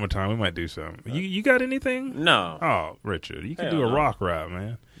beat one more time. We might do something. You got anything? No. Oh, Richard, you can Hell do a no. rock rap,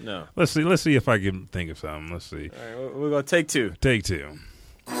 man. No. Let's see if I can think of something. Let's see. All right, we're gonna take 2. Take 2.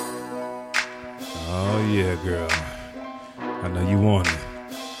 Oh yeah, girl. I know you want it.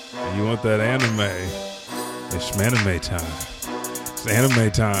 You want that anime. It's anime time. It's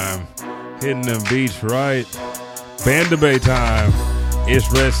anime time. Hitting them beats right. Band debate time.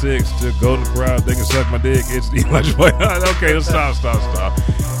 It's Red 6 to Golden Crowd. They can suck my dick. It's Eli Joy. Okay, let's stop.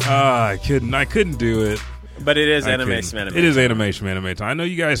 I couldn't do it. But it is anime. It is anime time. I know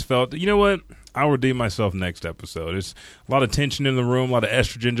you guys felt. You know what? I'll redeem myself next episode. It's a lot of tension in the room. A lot of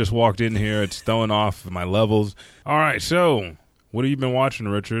estrogen just walked in here. It's throwing off my levels. All right, so what have you been watching,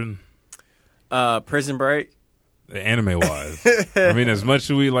 Richard? Prison Break. Anime wise, I mean, as much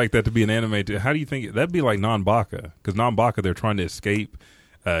as we like that to be an anime, how do you think that'd be like Non-Baka? Because Non-Baka, they're trying to escape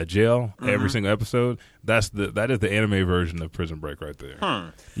jail every single episode. That is the anime version of Prison Break right there.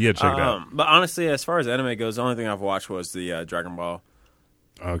 Yeah, check it out. But honestly, as far as anime goes, the only thing I've watched was the Dragon Ball.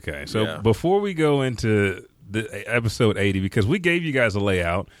 Okay, so before we go into the episode 80, because we gave you guys a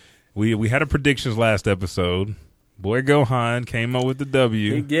layout, we had a predictions last episode. Boy Gohan came up with the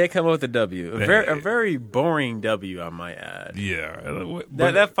W. He did come up with the W. A very boring W, I might add. Yeah.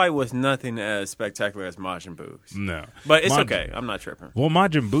 That fight was nothing as spectacular as Majin Buu's. No. But it's okay. I'm not tripping. Well,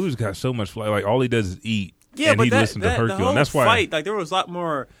 Majin Buu's got so much flight. Like, all he does is eat. Yeah, and but he listens to Hercule. The whole and that's why fight, like, there was a lot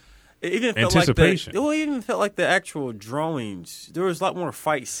more... It even felt anticipation. It even felt like the actual drawings. There was a lot more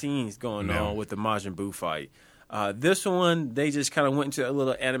fight scenes going on with the Majin Buu fight. This one, they just kind of went into a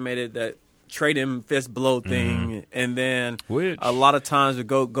little animated that trade him fist blow thing, and then a lot of times with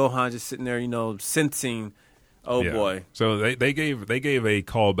Gohan just sitting there, sensing, boy. So they gave a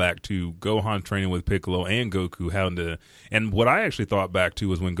callback to Gohan training with Piccolo and Goku having to, and what I actually thought back to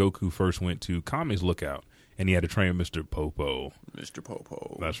was when Goku first went to Kame's lookout. And he had to train Mr. Popo. Mr.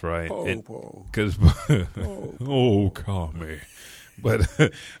 Popo. That's right. Popo. Because, Kame.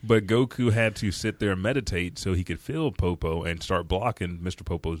 But Goku had to sit there and meditate so he could feel Popo and start blocking Mr.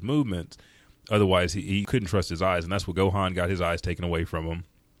 Popo's movements. Otherwise, he couldn't trust his eyes. And that's what Gohan got his eyes taken away from him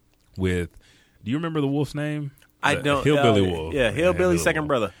with, do you remember the wolf's name? I don't. Hillbilly Wolf. Yeah, Hillbilly's second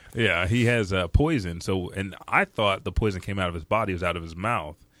brother. Yeah, he has poison. So, and I thought the poison came out of his body. It was out of his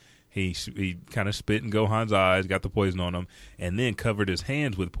mouth. He kind of spit in Gohan's eyes, got the poison on him, and then covered his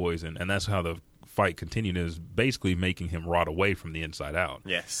hands with poison. And that's how the fight continued, is basically making him rot away from the inside out.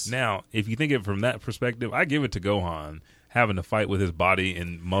 Yes. Now, if you think of it from that perspective, I give it to Gohan having to fight with his body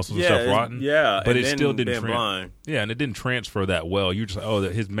and muscles and stuff rotten. Yeah, but it still didn't blind. Yeah, and it didn't transfer that well. You're just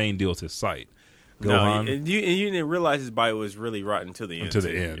like, his main deal is his sight. Gohan, no, and you didn't realize his body was really rotten until the end. Until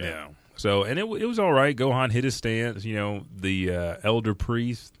the end, yeah. So, and it was all right. Gohan hit his stance. The elder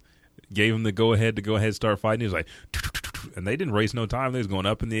priest gave him the go-ahead to start fighting. He was like, and they didn't waste no time. They was going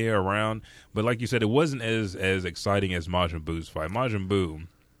up in the air around. But like you said, it wasn't as exciting as Majin Buu's fight. Majin Buu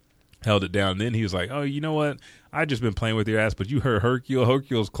held it down. And then he was like, oh, you know what? I just been playing with your ass, but you heard Hercule.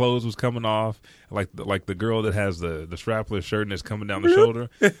 Hercule's clothes was coming off. Like the girl that has the strapless shirt and it's coming down the shoulder.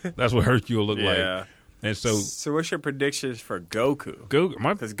 That's what Hercule looked like. And so what's your predictions for Goku?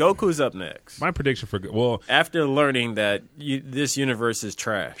 Because Goku's up next. My prediction for after learning that this universe is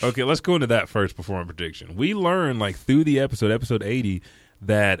trash. Okay, let's go into that first before my prediction. We learned through the episode 80,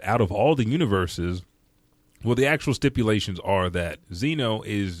 that out of all the universes, the actual stipulations are that Zeno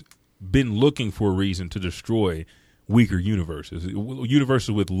is been looking for a reason to destroy weaker universes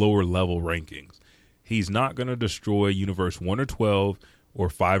with lower level rankings. He's not going to destroy Universe 1 or 12. Or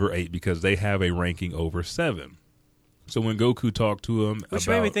 5 or 8 because they have a ranking over 7. So when Goku talked to him, which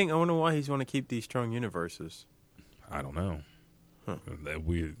made me think, I wonder why he's want to keep these strong universes. I don't know. That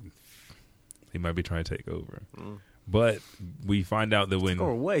weird. He might be trying to take over. But we find out that when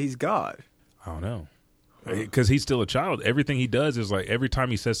he's God. I don't know. Because he's still a child. Everything he does is like, every time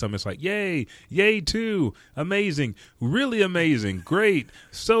he says something, it's like, yay, too, amazing, really amazing, great,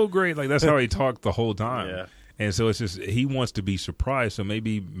 so great. Like, that's how he talked the whole time. Yeah. And so it's just, he wants to be surprised. So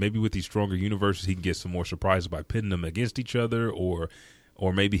maybe with these stronger universes, he can get some more surprises by pitting them against each other, or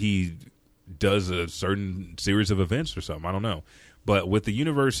maybe he does a certain series of events or something. I don't know. But with the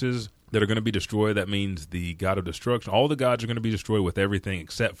universes that are going to be destroyed, that means the god of destruction, all the gods are going to be destroyed with everything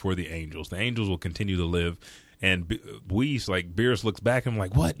except for the angels. The angels will continue to live. And Beerus looks back and I'm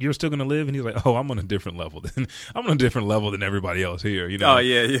like, what? You're still going to live? And he's like, oh, I'm on a different level. I'm on a different level than everybody else here. Oh,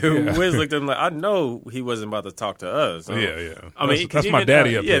 yeah. Wiz looked at him like, I know he wasn't about to talk to us. So. Yeah. I mean, that's my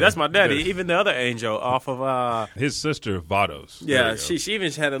daddy up there. Yeah, that's my daddy. Yeah. Even the other angel off of... his sister, Vados. Yeah, she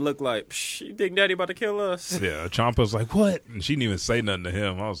even had to look like, you think daddy about to kill us? Yeah, Champa's like, what? And she didn't even say nothing to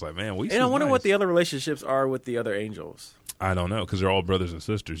him. I was like, man, And I wonder what the other relationships are with the other angels. I don't know, because they're all brothers and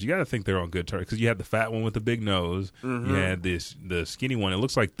sisters. You got to think they're on good terms. Because you had the fat one with the big nose. Mm-hmm. You had the skinny one. It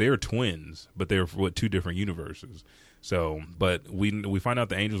looks like they're twins, but they're two different universes. So, but we find out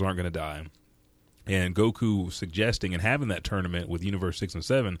the angels aren't going to die. And Goku suggesting and having that tournament with Universe 6 and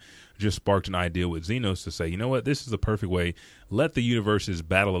 7 just sparked an idea with Xenos to say, you know what, this is the perfect way. Let the universes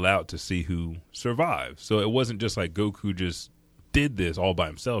battle it out to see who survives. So it wasn't just like Goku just did this all by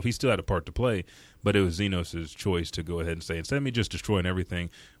himself. He still had a part to play. But it was Xenos' choice to go ahead and say, instead of me just destroying everything,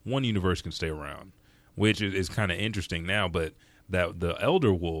 one universe can stay around, which is kind of interesting now. But that the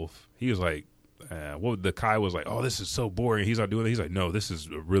Elder Wolf, he was like, the Kai was like, oh, this is so boring. He's not doing it. He's like, no, this is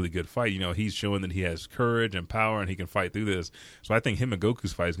a really good fight. He's showing that he has courage and power and he can fight through this. So I think him and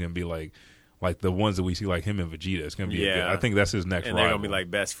Goku's fight is going to be like, like the ones that we see, like him and Vegeta. It's gonna be. I think that's his next. And rival. they're gonna be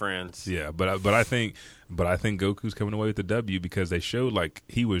like best friends. Yeah, but I think Goku's coming away with the W because they showed like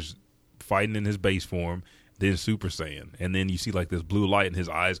he was fighting in his base form, then Super Saiyan, and then you see like this blue light and his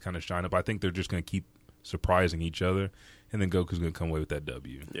eyes kind of shine up. I think they're just gonna keep surprising each other, and then Goku's gonna come away with that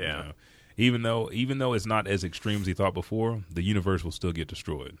W. Yeah. Even though it's not as extreme as he thought before, the universe will still get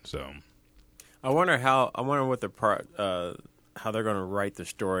destroyed. So, I wonder what how they're going to write the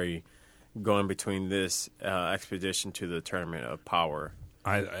story going between this expedition to the Tournament of Power.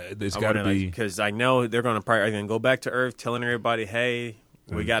 It's got to be because I know they're going to probably go back to Earth, telling everybody, "Hey,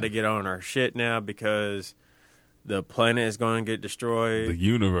 we got to get on our shit now because the planet is going to get destroyed. The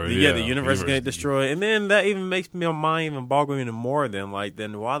universe, the universe is going to get destroyed." And then that even makes my mind even boggle even more. Then why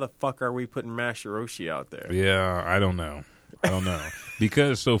the fuck are we putting Master Roshi out there? Yeah, I don't know.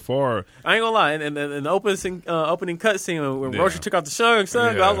 Because so far, I ain't gonna lie. In the opening cutscene when Roshi took out the Shang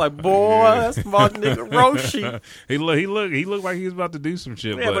Tsung, I was like, "Boy, that's my nigga Roshi." he looked like he was about to do some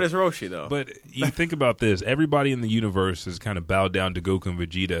shit. Yeah, but it's Roshi though. But you think about this: everybody in the universe has kind of bowed down to Goku and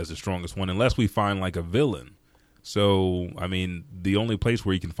Vegeta as the strongest one, unless we find like a villain. So, I mean, the only place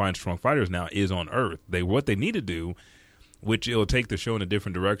where you can find strong fighters now is on Earth. What they need to do, which it'll take the show in a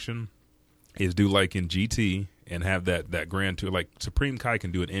different direction, is do like in GT and have that grand tour. Like Supreme Kai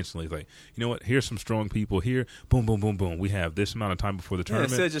can do it instantly. Like, you know what? Here's some strong people here. Boom, boom, boom, boom. We have this amount of time before the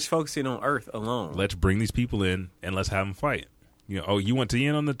tournament. Instead of just focusing on Earth alone. Let's bring these people in and let's have them fight. You want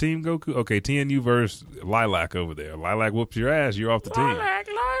Tien on the team, Goku? Okay, Tien, you versus Lilac over there. Lilac whoops your ass. You're off the team. Lilac.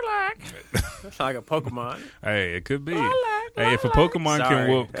 That's like a Pokemon. Hey, it could be. Lilac. Hey, if a Pokemon can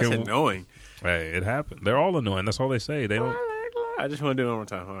whoop, that's annoying. Hey, it happened. They're all annoying. That's all they say. They don't. I just want to do it one more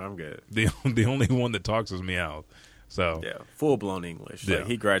time. I'm good. The only one that talks is Meow. So yeah, full blown English. Yeah. Like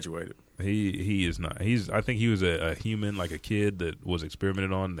he graduated. He is not. I think he was a human, like a kid that was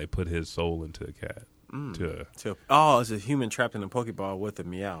experimented on. And they put his soul into a cat. It's a human trapped in a Pokeball with a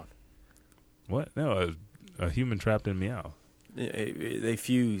Meow. What? No, a human trapped in Meow. They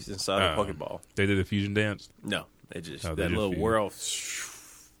fused inside a Pokeball. They did a fusion dance? No, they just that little whirl.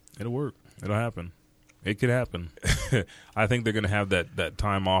 It'll work. It'll happen. It could happen. I think they're going to have that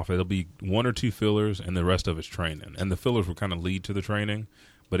time off. It'll be 1 or 2 fillers, and the rest of it's training. And the fillers will kind of lead to the training.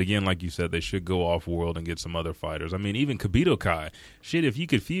 But again, like you said, they should go off world and get some other fighters. I mean, even Kibito Kai. Shit, if you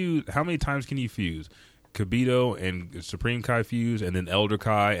could fuse, how many times can you fuse? Kibito and Supreme Kai fuse, and then Elder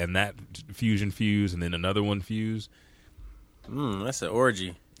Kai, and that fusion fuse, and then another one fuse. That's an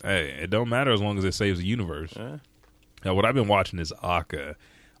orgy. Hey, it don't matter as long as it saves the universe. Now, what I've been watching is Akka.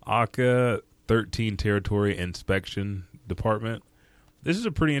 Akka 13 Territory Inspection Department. This is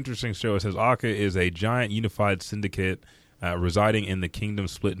a pretty interesting show. It says Akka is a giant unified syndicate residing in the kingdom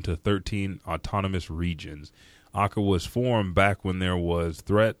split into 13 autonomous regions. Akka was formed back when there was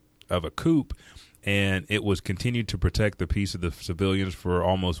threat of a coup, and it was continued to protect the peace of the civilians for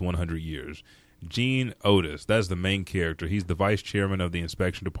almost 100 years. Gene Otis, that's the main character. He's the vice chairman of the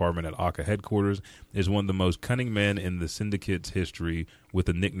inspection department at Akka headquarters, is one of the most cunning men in the syndicate's history with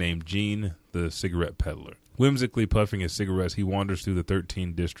the nickname Gene the Cigarette Peddler. Whimsically puffing his cigarettes, he wanders through the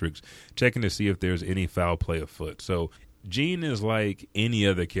 13 districts, checking to see if there's any foul play afoot. So Gene is like any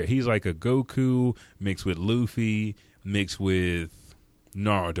other character. He's like a Goku mixed with Luffy, mixed with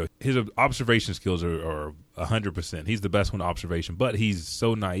Naruto. His observation skills are 100%. He's the best one observation, but he's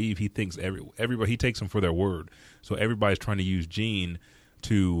so naive. He thinks everybody, he takes them for their word. So everybody's trying to use Gene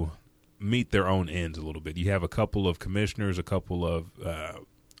to meet their own ends a little bit. You have a couple of commissioners, a couple of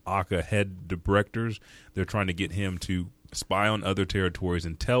Akka head directors. They're trying to get him to spy on other territories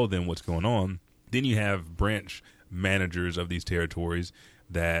and tell them what's going on. Then you have branch managers of these territories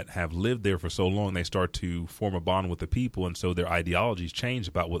that have lived there for so long, they start to form a bond with the people, and so their ideologies change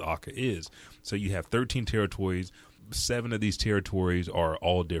about what Akka is. So you have 13 territories. 7 of these territories are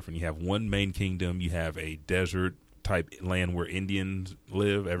all different. You have one main kingdom. You have a desert-type land where Indians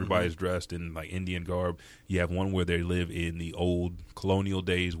live. Everybody's dressed in like Indian garb. You have one where they live in the old colonial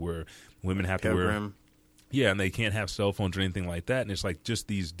days where women have to wear... Yeah, and they can't have cell phones or anything like that. And it's like just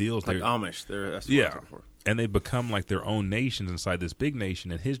these deals. Like Amish. That's what I'm looking for. And they become like their own nations inside this big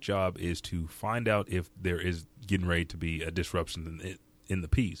nation. And his job is to find out if there is getting ready to be a disruption in the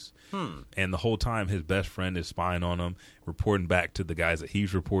peace. And the whole time, his best friend is spying on him, reporting back to the guys that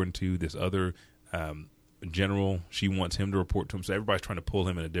he's reporting to. This other general, she wants him to report to him. So everybody's trying to pull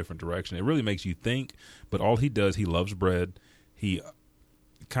him in a different direction. It really makes you think. But all he does, he loves bread. He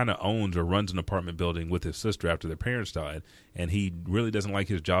kind of owns or runs an apartment building with his sister after their parents died, and he really doesn't like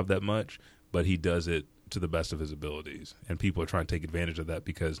his job that much, but he does it to the best of his abilities, and people are trying to take advantage of that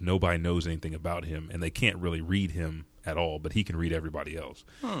because nobody knows anything about him, and they can't really read him at all, but he can read everybody else.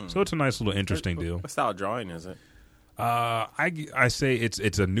 So it's a nice little interesting deal. What style of drawing is it? I say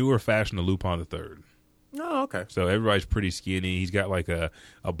it's a newer fashion of Lupin the Third. Oh, okay. So everybody's pretty skinny. He's got like a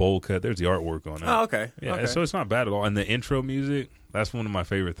bowl cut. There's the artwork on it. Oh, okay. Yeah, okay. so it's not bad at all. And the intro music, that's one of my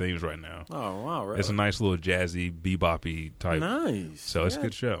favorite things right now. Oh, wow. Really? It's a nice little jazzy, bebop-y type. Nice. So it's a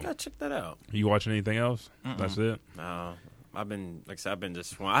good show. Gotta check that out. You watching anything else? That's it? No. I've been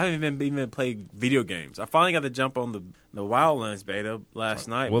just. I haven't even played video games. I finally got to jump on the Wildlands beta last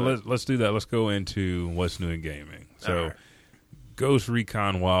night. Well, let's do that. Let's go into what's new in gaming. So, right. Ghost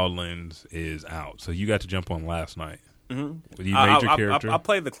Recon Wildlands is out. So you got to jump on last night. Mm-hmm. You made your character. I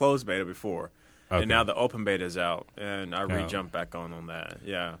played the closed beta before, okay. and now the open beta is out, and I re-jumped back on that.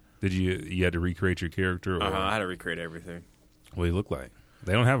 Yeah. Did you had to recreate your character? Or? I had to recreate everything. What do you look like?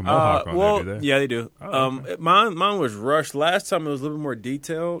 They don't have a mohawk on there, do they? Yeah, they do. Okay. Mine was rushed. Last time it was a little bit more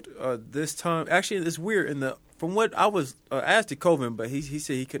detailed. This time, actually, it's weird. From what I was asked to Coven, but he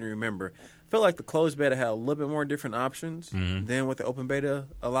said he couldn't remember. I felt like the closed beta had a little bit more different options than what the open beta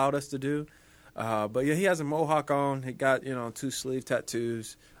allowed us to do. But yeah, he has a mohawk on. He got 2 sleeve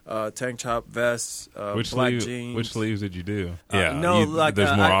tattoos, tank top vests, black jeans. Which sleeves did you do? There's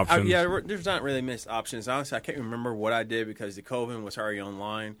more options. There's not really missed options. Honestly, I can't remember what I did because the Coven was already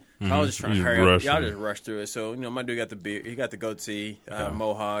online. So I was just trying to hurry up. Y'all just rushed through it. So my dude got the beard. He got the goatee,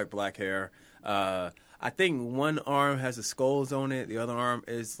 mohawk, black hair. I think one arm has the skulls on it. The other arm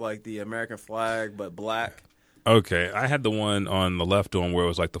is like the American flag, but black. Okay, I had the one on the left arm where it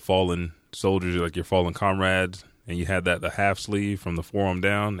was like the fallen soldiers, like your fallen comrades, and you had the half sleeve from the forearm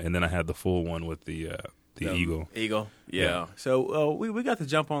down, and then I had the full one with the eagle. Eagle, yeah. So we got to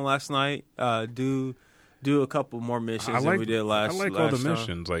jump on last night. Do a couple more missions than we did last. I like all the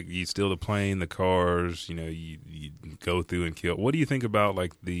missions. Like you steal the plane, the cars. You go through and kill. What do you think about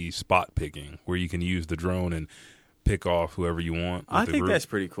like the spot picking, where you can use the drone and pick off whoever you want? I think that's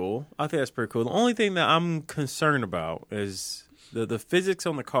pretty cool. The only thing that I'm concerned about is the physics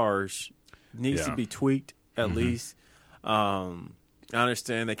on the cars needs to be tweaked at least. I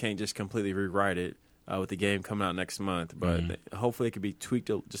understand they can't just completely rewrite it with the game coming out next month, but hopefully it could be tweaked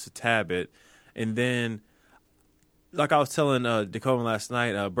just a tad bit. And then, like I was telling Dakota last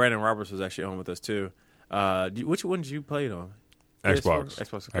night, Brandon Roberts was actually on with us too. Which one did you play it on? Xbox.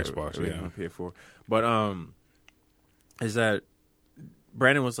 Xbox, yeah. PS4. But is that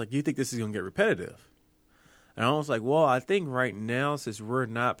Brandon was like, you think this is going to get repetitive? And I was like, well, I think right now, since we're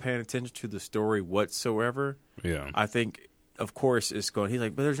not paying attention to the story whatsoever, I think, of course, it's going. He's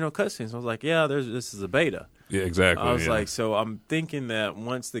like, but there's no cutscenes. I was like, yeah, this is a beta. Yeah, exactly. I was like, so I'm thinking that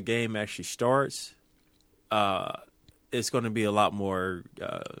once the game actually starts, it's going to be a lot more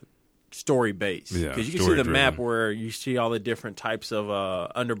story based. Because you can see the map where you see all the different types of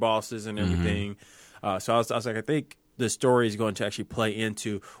underbosses and everything. So I was like, I think the story is going to actually play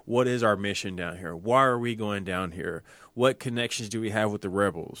into what is our mission down here? Why are we going down here? What connections do we have with the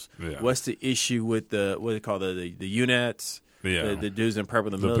rebels? What's the issue with the what do they call the UNATs? The dudes in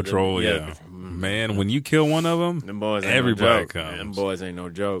purple, the patrol. Man, when you kill one of them boys everybody comes. Them boys ain't no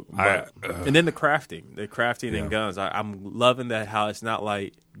joke. And then the crafting and guns. I'm loving that how it's not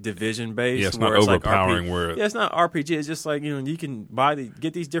like division based. Yeah, it's not overpowering. It's not RPG. It's just like you can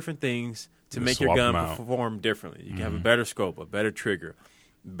get these different things to make your gun perform differently. You can have a better scope, a better trigger,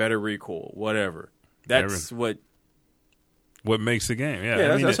 better recoil, whatever. That's what makes the game.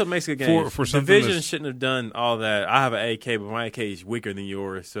 That's what makes the game. For Division shouldn't have done all that. I have an AK, but my AK is weaker than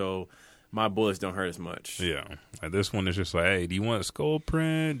yours, so my bullets don't hurt as much. Yeah. This one is just like, hey, do you want skull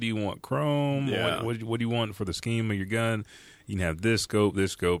print? Do you want chrome? Yeah. What do you want for the scheme of your gun? You can have this scope,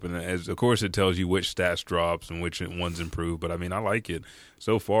 and of course it tells you which stats drops and which ones improve. But I mean, I like it.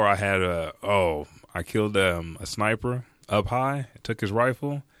 So far, I had I killed a sniper up high, took his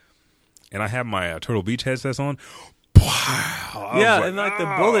rifle, and I have my Turtle Beach headsets on. Wow!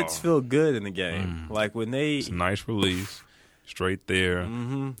 The bullets feel good in the game. Like when it's a nice release, straight there,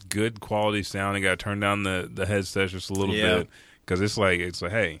 good quality sound. You got to turn down the headsets just a little bit because it's like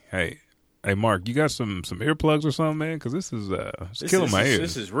hey, Mark, you got some earplugs or something, man? Because this is killing my ears.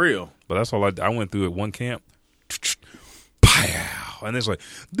 This is real. But that's all I went through at one camp. Pow! And it's like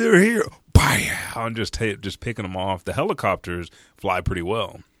they're here. Pow! And just picking them off. The helicopters fly pretty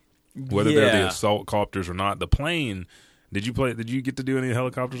well. Whether they're the assault copters or not, the plane. Did you get to do any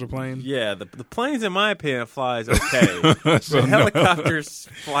helicopters or planes? Yeah, the planes, in my opinion, flies okay. The helicopters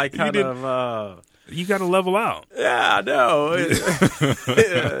fly kind of. You got to level out. Yeah, I know.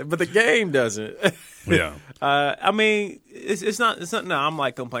 But the game doesn't. Yeah. I mean, it's not nothing I'm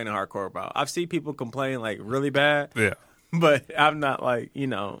like complaining hardcore about. I've seen people complain like really bad. Yeah. But I'm not like, I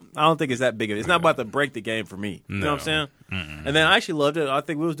don't think it's that big of it. It's not about to break the game for me. You know what I'm saying? Mm-mm. And then I actually loved it. I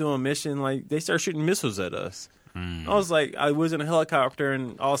think we was doing a mission, like, they started shooting missiles at us. I was like, I was in a helicopter,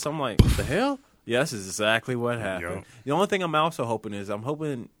 and all of a sudden I'm like, what the hell? Yeah, this is exactly what happened. Yep. The only thing I'm also hoping is,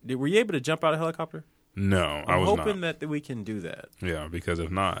 were you able to jump out of a helicopter? No, I was not. I'm hoping that we can do that. Yeah, because if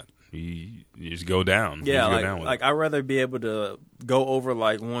not, you just go down. Yeah, you just go down with like it. I'd rather be able to go over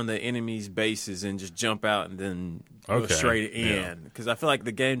like one of the enemy's bases and just jump out and then go straight in. Because I feel like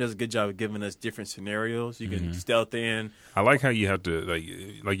the game does a good job of giving us different scenarios. You can stealth in. I like how you have to,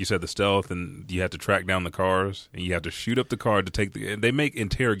 like you said, the stealth, and you have to track down the cars, and you have to shoot up the car to take the. They make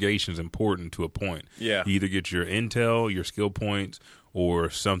interrogations important to a point. Yeah, you either get your intel, your skill points, or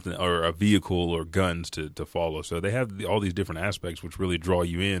something, or a vehicle or guns to follow. So they have all these different aspects which really draw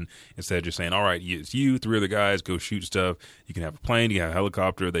you in instead of just saying, all right, it's you, three other guys, go shoot stuff. You can have a plane, you can have a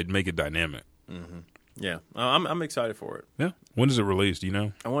helicopter. They'd make it dynamic. Mm-hmm. Yeah, I'm excited for it. Yeah. When does it release? Do you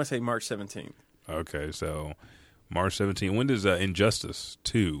know? I want to say March 17th. Okay, so March 17th. When does Injustice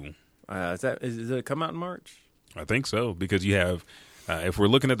 2? Does it come out in March? I think so, because you have, if we're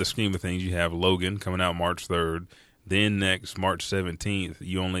looking at the scheme of things, you have Logan coming out March 3rd. Then next March 17th,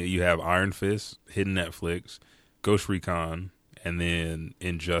 you have Iron Fist hitting Netflix, Ghost Recon, and then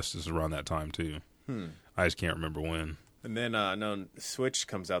Injustice around that time too. I just can't remember when. And then I know Switch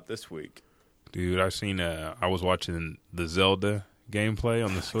comes out this week. Dude, I was watching the Zelda gameplay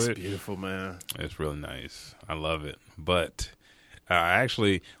on the Switch. It's beautiful, man. It's really nice. I love it. But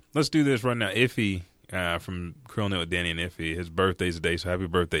actually, let's do this right now. Iffy from Krillnet with Danny and Iffy, his birthday's today, so happy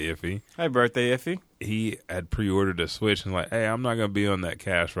birthday, Iffy. Happy birthday, Iffy. He had pre-ordered a Switch and like, hey, I'm not gonna be on that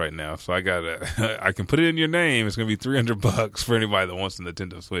cash right now, so I can put it in your name. It's gonna be $300 for anybody that wants a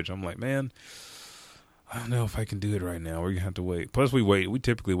Nintendo Switch. I'm like, man, I don't know if I can do it right now. We're gonna have to wait. Plus, we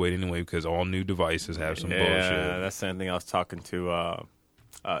typically wait anyway because all new devices have some bullshit. Yeah, that's the same thing I was talking to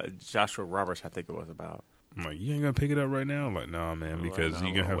Joshua Roberts, I think it was about. I'm like, you ain't gonna pick it up right now? I'm like, no, man, because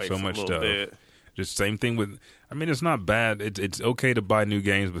you're gonna have so much stuff. Bit. Just same thing with. I mean, it's not bad. It's okay to buy new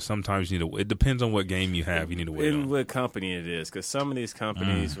games, but sometimes you need to. It depends on what game you have. You need to wait. And what company it is, because some of these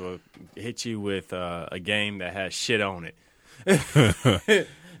companies will hit you with a game that has shit on it.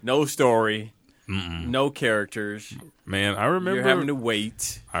 No story, no characters. Man, I remember you're having to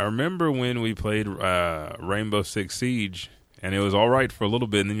wait. I remember when we played Rainbow Six Siege, and it was all right for a little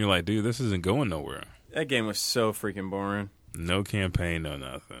bit, and then you're like, dude, this isn't going nowhere. That game was so freaking boring. No campaign, no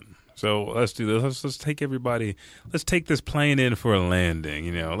nothing. So let's do this. Let's take everybody. Let's take this plane in for a landing.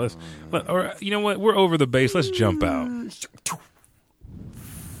 You know, or you know what? We're over the base. Let's jump out.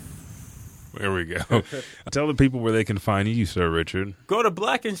 There we go. Tell the people where they can find you, Sir Richard. Go to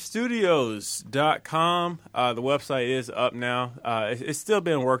blackandstudios.com. The website is up now. It's still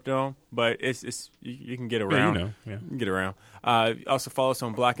being worked on, but it's you can get around. Yeah, you can get around. Also follow us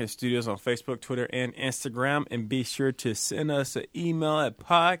on Black and Studios on Facebook, Twitter, and Instagram. And be sure to send us an email at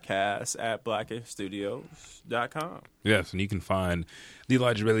podcast@blackandstudios.com. Yes, and you can find The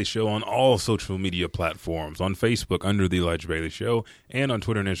Elijah Bailey Show on all social media platforms. On Facebook under The Elijah Bailey Show, and on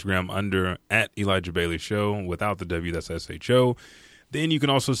Twitter and Instagram under @Elijah Bailey Show. Without the W, that's SHO. Then you can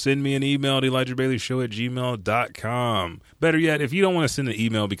also send me an email at ElijahBaileyShow@gmail.com. Better yet, if you don't want to send an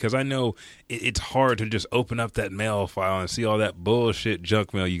email, because I know it's hard to just open up that mail file and see all that bullshit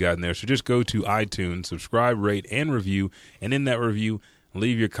junk mail you got in there. So just go to iTunes, subscribe, rate, and review. And in that review,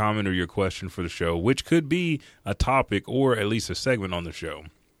 leave your comment or your question for the show, which could be a topic or at least a segment on the show.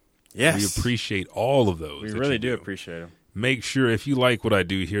 Yes. We appreciate all of those. We really do appreciate them. Make sure, if you like what I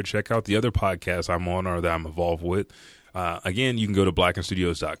do here, check out the other podcasts I'm on or that I'm involved with. Again, you can go to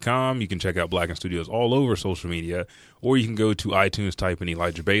blackandstudios.com. You can check out Black and Studios all over social media, or you can go to iTunes, type in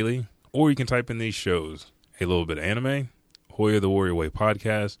Elijah Bailey, or you can type in these shows: A Little Bit of Anime, Hoya the Warrior Way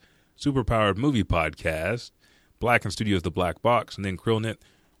Podcast, Superpowered Movie Podcast, Black and Studios The Black Box, and then Krillnet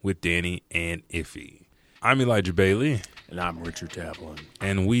with Danny and Iffy. I'm Elijah Bailey. And I'm Richard Taplin.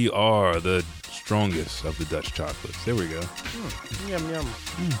 And we are the strongest of the Dutch chocolates. There we go. Yum, yum.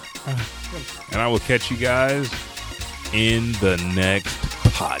 And I will catch you guys in the next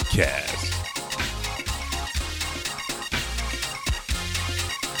podcast.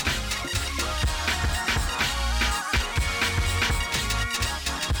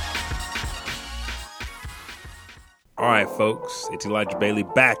 All right, folks, it's Elijah Bailey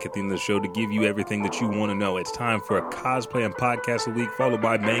back at the end of the show to give you everything that you want to know. It's time for a cosplay and podcast of the week, followed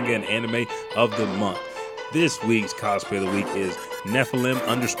by manga and anime of the month. This week's cosplay of the week is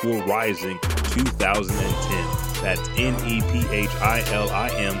Nephilim_Rising 2010. That's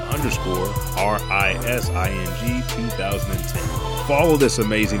NEPHILIM_RISING 2010. Follow this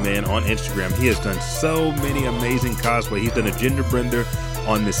amazing man on Instagram. He has done so many amazing cosplay. He's done a gender bender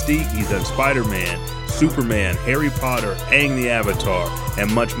on Mystique. He's done Spider-Man, Superman, Harry Potter, Aang the Avatar, and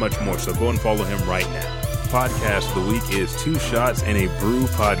much, much more. So go and follow him right now. Podcast of the week is Two Shots and a Brew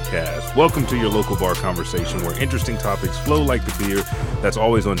Podcast. Welcome to your local bar conversation where interesting topics flow like the beer that's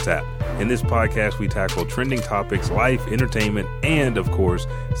always on tap. In this podcast, we tackle trending topics, life, entertainment, and, of course,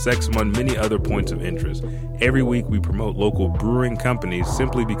 sex among many other points of interest. Every week, we promote local brewing companies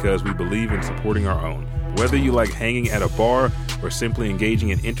simply because we believe in supporting our own. Whether you like hanging at a bar or simply engaging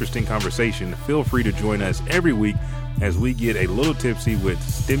in interesting conversation, feel free to join us every week as we get a little tipsy with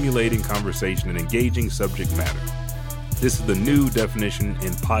stimulating conversation and engaging subject matter. This is the new definition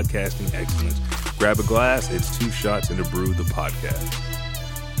in podcasting excellence. Grab a glass, it's Two Shots and a Brew, the podcast.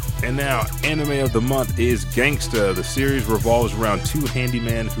 And now, anime of the month is Gangsta. The series revolves around two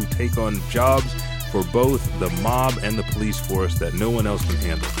handymen who take on jobs for both the mob and the police force that no one else can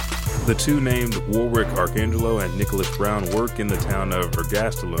handle. The two named Warwick Arcangelo and Nicholas Brown work in the town of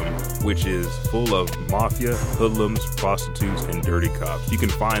Ergastelum, which is full of mafia, hoodlums, prostitutes, and dirty cops. You can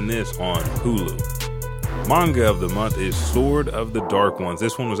find this on Hulu. Manga of the month is Sword of the Dark Ones.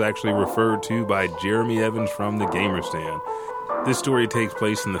 This one was actually referred to by Jeremy Evans from the Gamer Stand. This story takes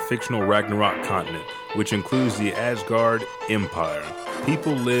place in the fictional Ragnarok continent, which includes the Asgard Empire.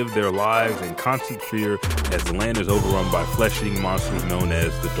 People live their lives in constant fear as the land is overrun by flesh-eating monsters known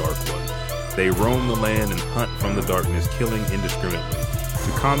as the Dark Ones. They roam the land and hunt from the darkness, killing indiscriminately.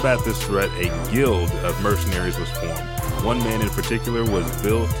 To combat this threat, a guild of mercenaries was formed. One man in particular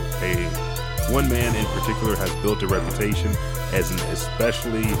has built a reputation as an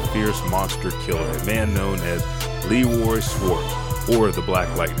especially fierce monster killer, a man known as Leroy Schwartz, or the Black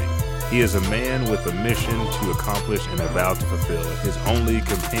Lightning. He is a man with a mission to accomplish and a vow to fulfill, his only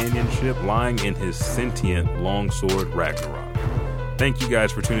companionship lying in his sentient longsword Ragnarok. Thank you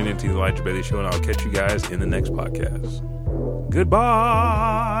guys for tuning in to the Elijah Bailey Show, and I'll catch you guys in the next podcast.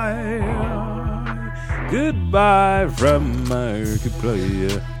 Goodbye. Goodbye from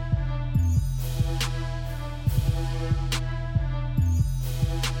Markiplier.